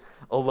apostles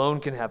alone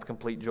can have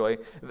complete joy.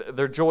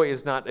 Their joy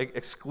is not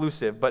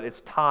exclusive, but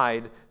it's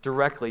tied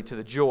directly to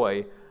the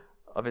joy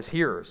of his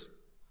hearers.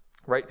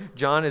 Right?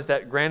 John is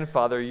that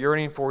grandfather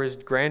yearning for his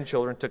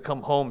grandchildren to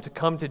come home, to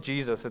come to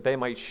Jesus, that they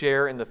might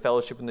share in the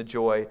fellowship and the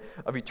joy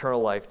of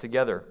eternal life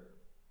together.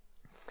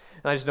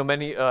 And I just know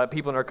many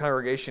people in our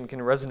congregation can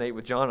resonate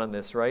with John on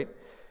this, right?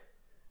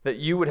 That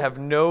you would have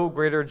no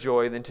greater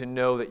joy than to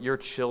know that your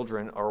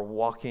children are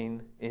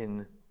walking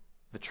in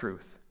the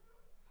truth.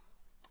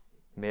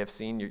 You may have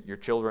seen your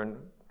children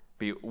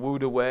be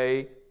wooed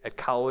away at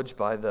college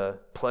by the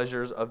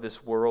pleasures of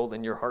this world,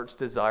 and your heart's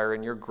desire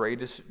and your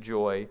greatest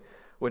joy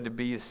would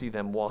be to see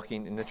them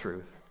walking in the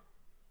truth.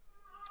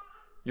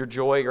 Your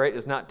joy, right,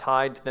 is not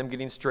tied to them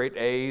getting straight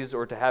A's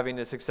or to having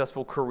a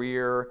successful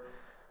career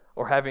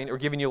or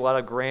giving you a lot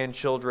of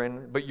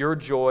grandchildren, but your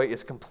joy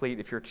is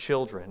complete if your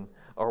children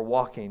are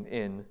walking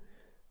in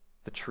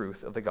the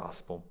truth of the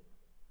gospel.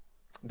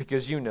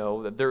 Because you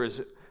know that there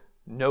is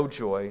no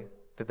joy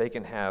that they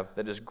can have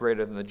that is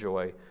greater than the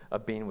joy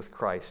of being with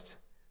Christ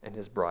and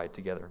his bride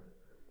together.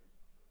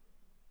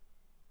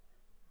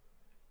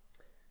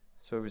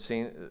 So we've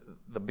seen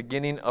the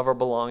beginning of our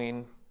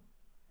belonging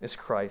is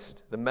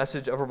Christ. The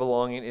message of our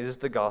belonging is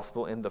the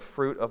gospel, and the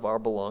fruit of our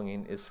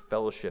belonging is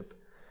fellowship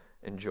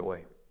and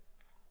joy.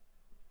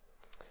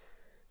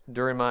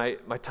 During my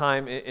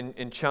time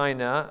in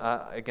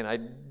China, again, I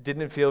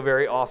didn't feel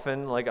very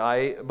often like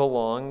I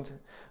belonged,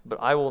 but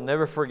I will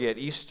never forget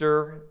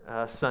Easter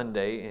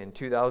Sunday in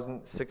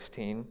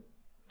 2016.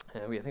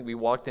 And I think we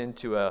walked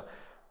into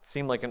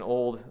seemed like an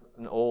old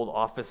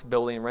office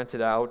building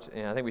rented out,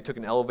 and I think we took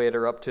an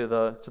elevator up to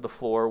the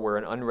floor where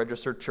an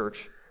unregistered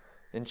church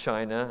in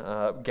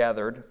China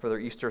gathered for their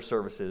Easter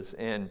services.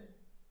 And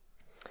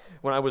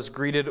when I was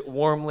greeted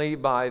warmly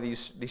by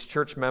these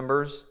church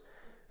members,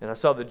 and I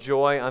saw the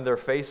joy on their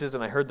faces,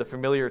 and I heard the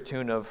familiar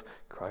tune of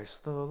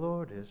 "Christ the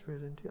Lord is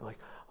risen to you." Like,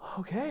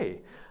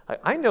 okay,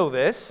 I know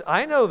this,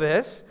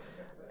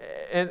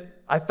 and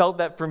I felt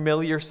that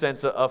familiar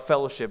sense of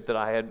fellowship that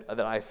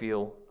I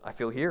feel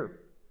here.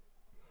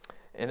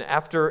 And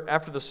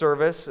after the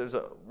service, it was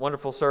a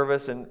wonderful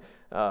service, and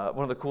one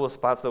of the coolest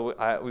spots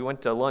that we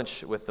went to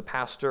lunch with the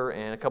pastor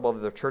and a couple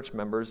of the church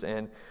members,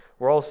 and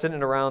we're all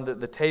sitting around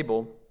the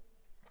table,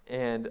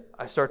 and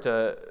I start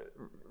to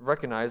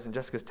recognize, and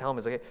Jessica's telling me,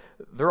 it's like,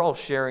 they're all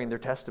sharing their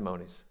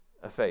testimonies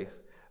of faith.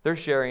 They're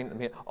sharing, I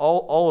mean,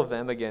 all of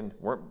them, again,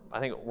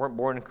 weren't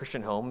born in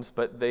Christian homes,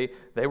 but they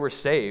were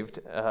saved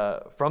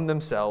from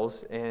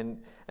themselves,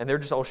 and they're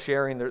just all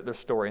sharing their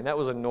story. And that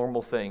was a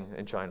normal thing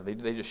in China.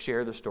 They just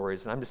share their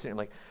stories. And I'm just sitting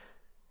like,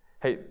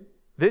 hey,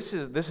 this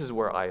is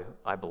where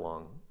I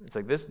belong. It's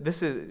like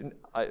this is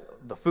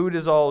the food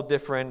is all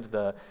different,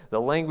 the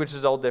language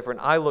is all different,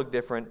 I look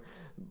different,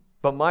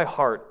 but my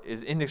heart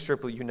is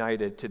inextricably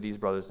united to these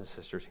brothers and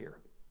sisters here.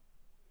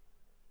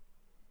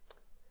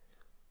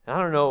 And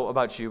I don't know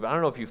about you, but I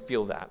don't know if you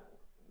feel that.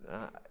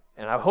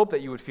 And I hope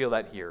that you would feel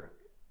that here.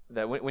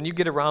 That when you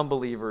get around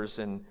believers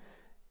and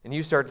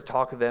you start to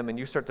talk to them and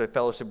you start to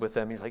fellowship with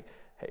them, you're like,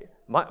 hey,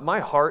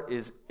 my heart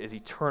is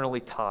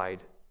eternally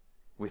tied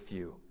with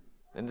you.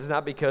 And this is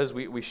not because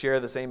we share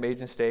the same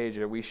age and stage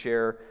or we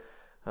share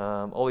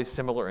all these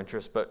similar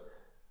interests, but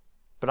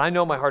I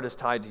know my heart is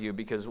tied to you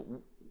because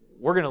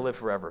we're going to live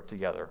forever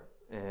together.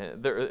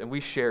 And we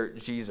share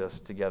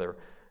Jesus together.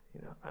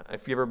 You know,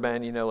 if you've ever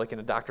been, like in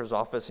a doctor's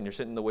office and you're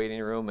sitting in the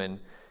waiting room and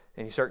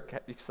you start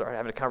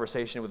having a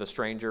conversation with a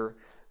stranger,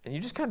 and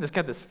you just kind of just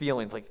get this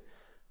feeling, it's like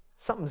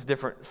something's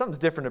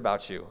different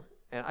about you.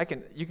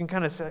 And you can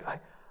kind of say,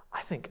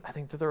 I think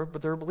that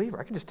they're a believer.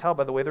 I can just tell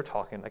by the way they're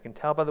talking. I can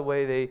tell by the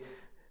way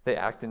they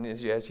act. And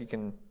as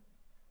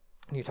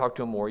you talk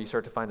to them more, you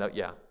start to find out,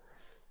 yeah,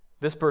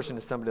 this person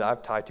is somebody that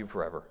I've tied to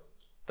forever,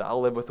 that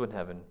I'll live with in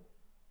heaven.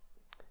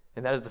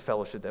 And that is the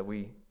fellowship that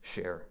we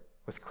share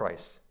with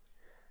Christ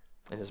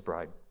and his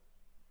bride.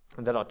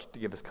 And that ought to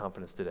give us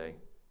confidence today,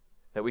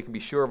 that we can be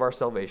sure of our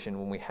salvation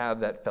when we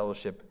have that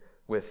fellowship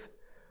with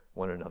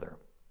one another.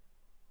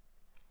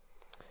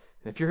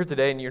 And if you're here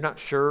today and you're not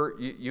sure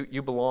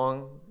you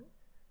belong,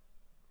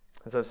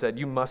 as I've said,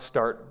 you must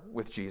start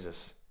with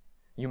Jesus.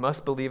 You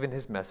must believe in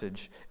his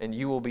message, and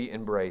you will be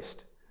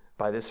embraced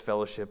by this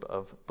fellowship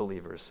of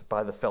believers,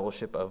 by the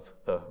fellowship of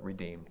the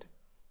redeemed.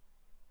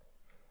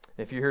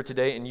 If you're here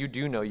today and you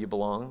do know you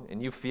belong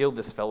and you feel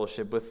this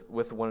fellowship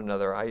with one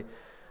another, I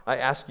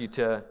ask you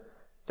to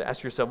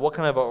ask yourself, what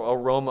kind of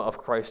aroma of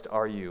Christ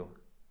are you?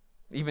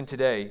 Even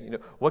today,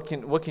 what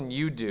can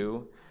you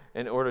do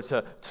in order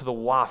to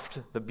waft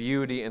the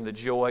beauty and the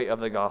joy of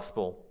the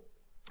gospel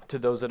to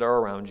those that are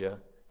around you,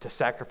 to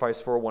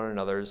sacrifice for one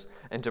another's,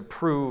 and to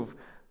prove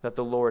that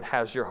the Lord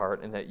has your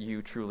heart and that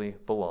you truly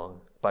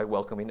belong by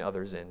welcoming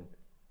others in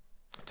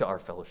to our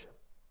fellowship.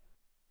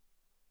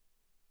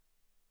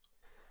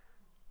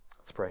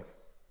 Let's pray.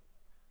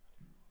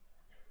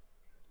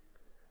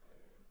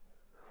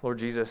 Lord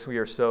Jesus, we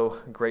are so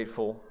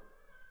grateful,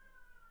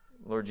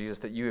 Lord Jesus,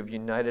 that you have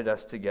united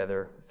us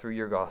together through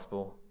your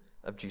gospel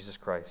of Jesus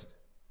Christ.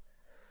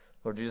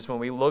 Lord Jesus, when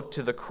we look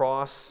to the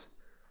cross,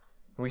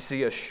 we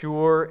see a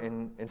sure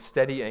and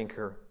steady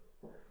anchor.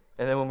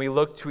 And then when we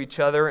look to each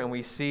other and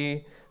we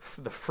see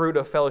the fruit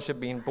of fellowship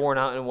being borne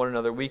out in one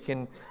another, we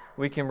can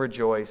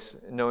rejoice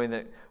knowing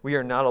that we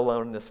are not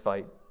alone in this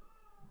fight.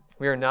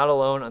 We are not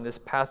alone on this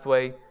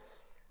pathway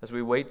as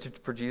we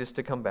wait for Jesus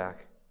to come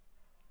back.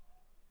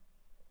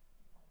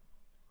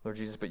 Lord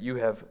Jesus, but you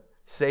have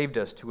saved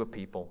us to a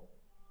people.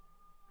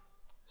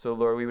 So,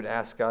 Lord, we would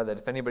ask, God, that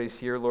if anybody's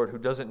here, Lord, who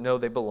doesn't know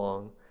they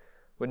belong,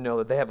 would know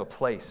that they have a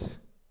place,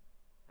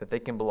 that they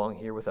can belong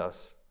here with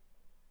us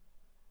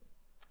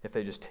if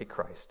they just take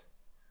Christ.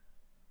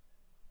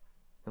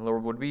 And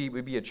Lord, would we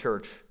be a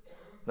church,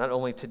 not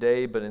only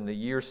today, but in the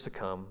years to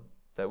come,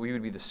 that we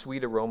would be the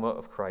sweet aroma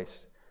of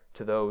Christ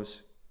to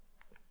those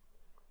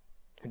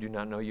who do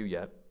not know you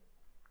yet.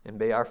 And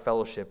may our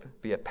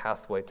fellowship be a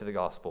pathway to the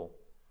gospel,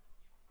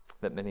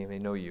 that many may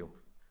know you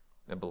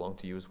and belong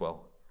to you as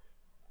well.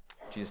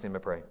 In Jesus' name I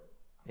pray.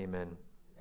 Amen.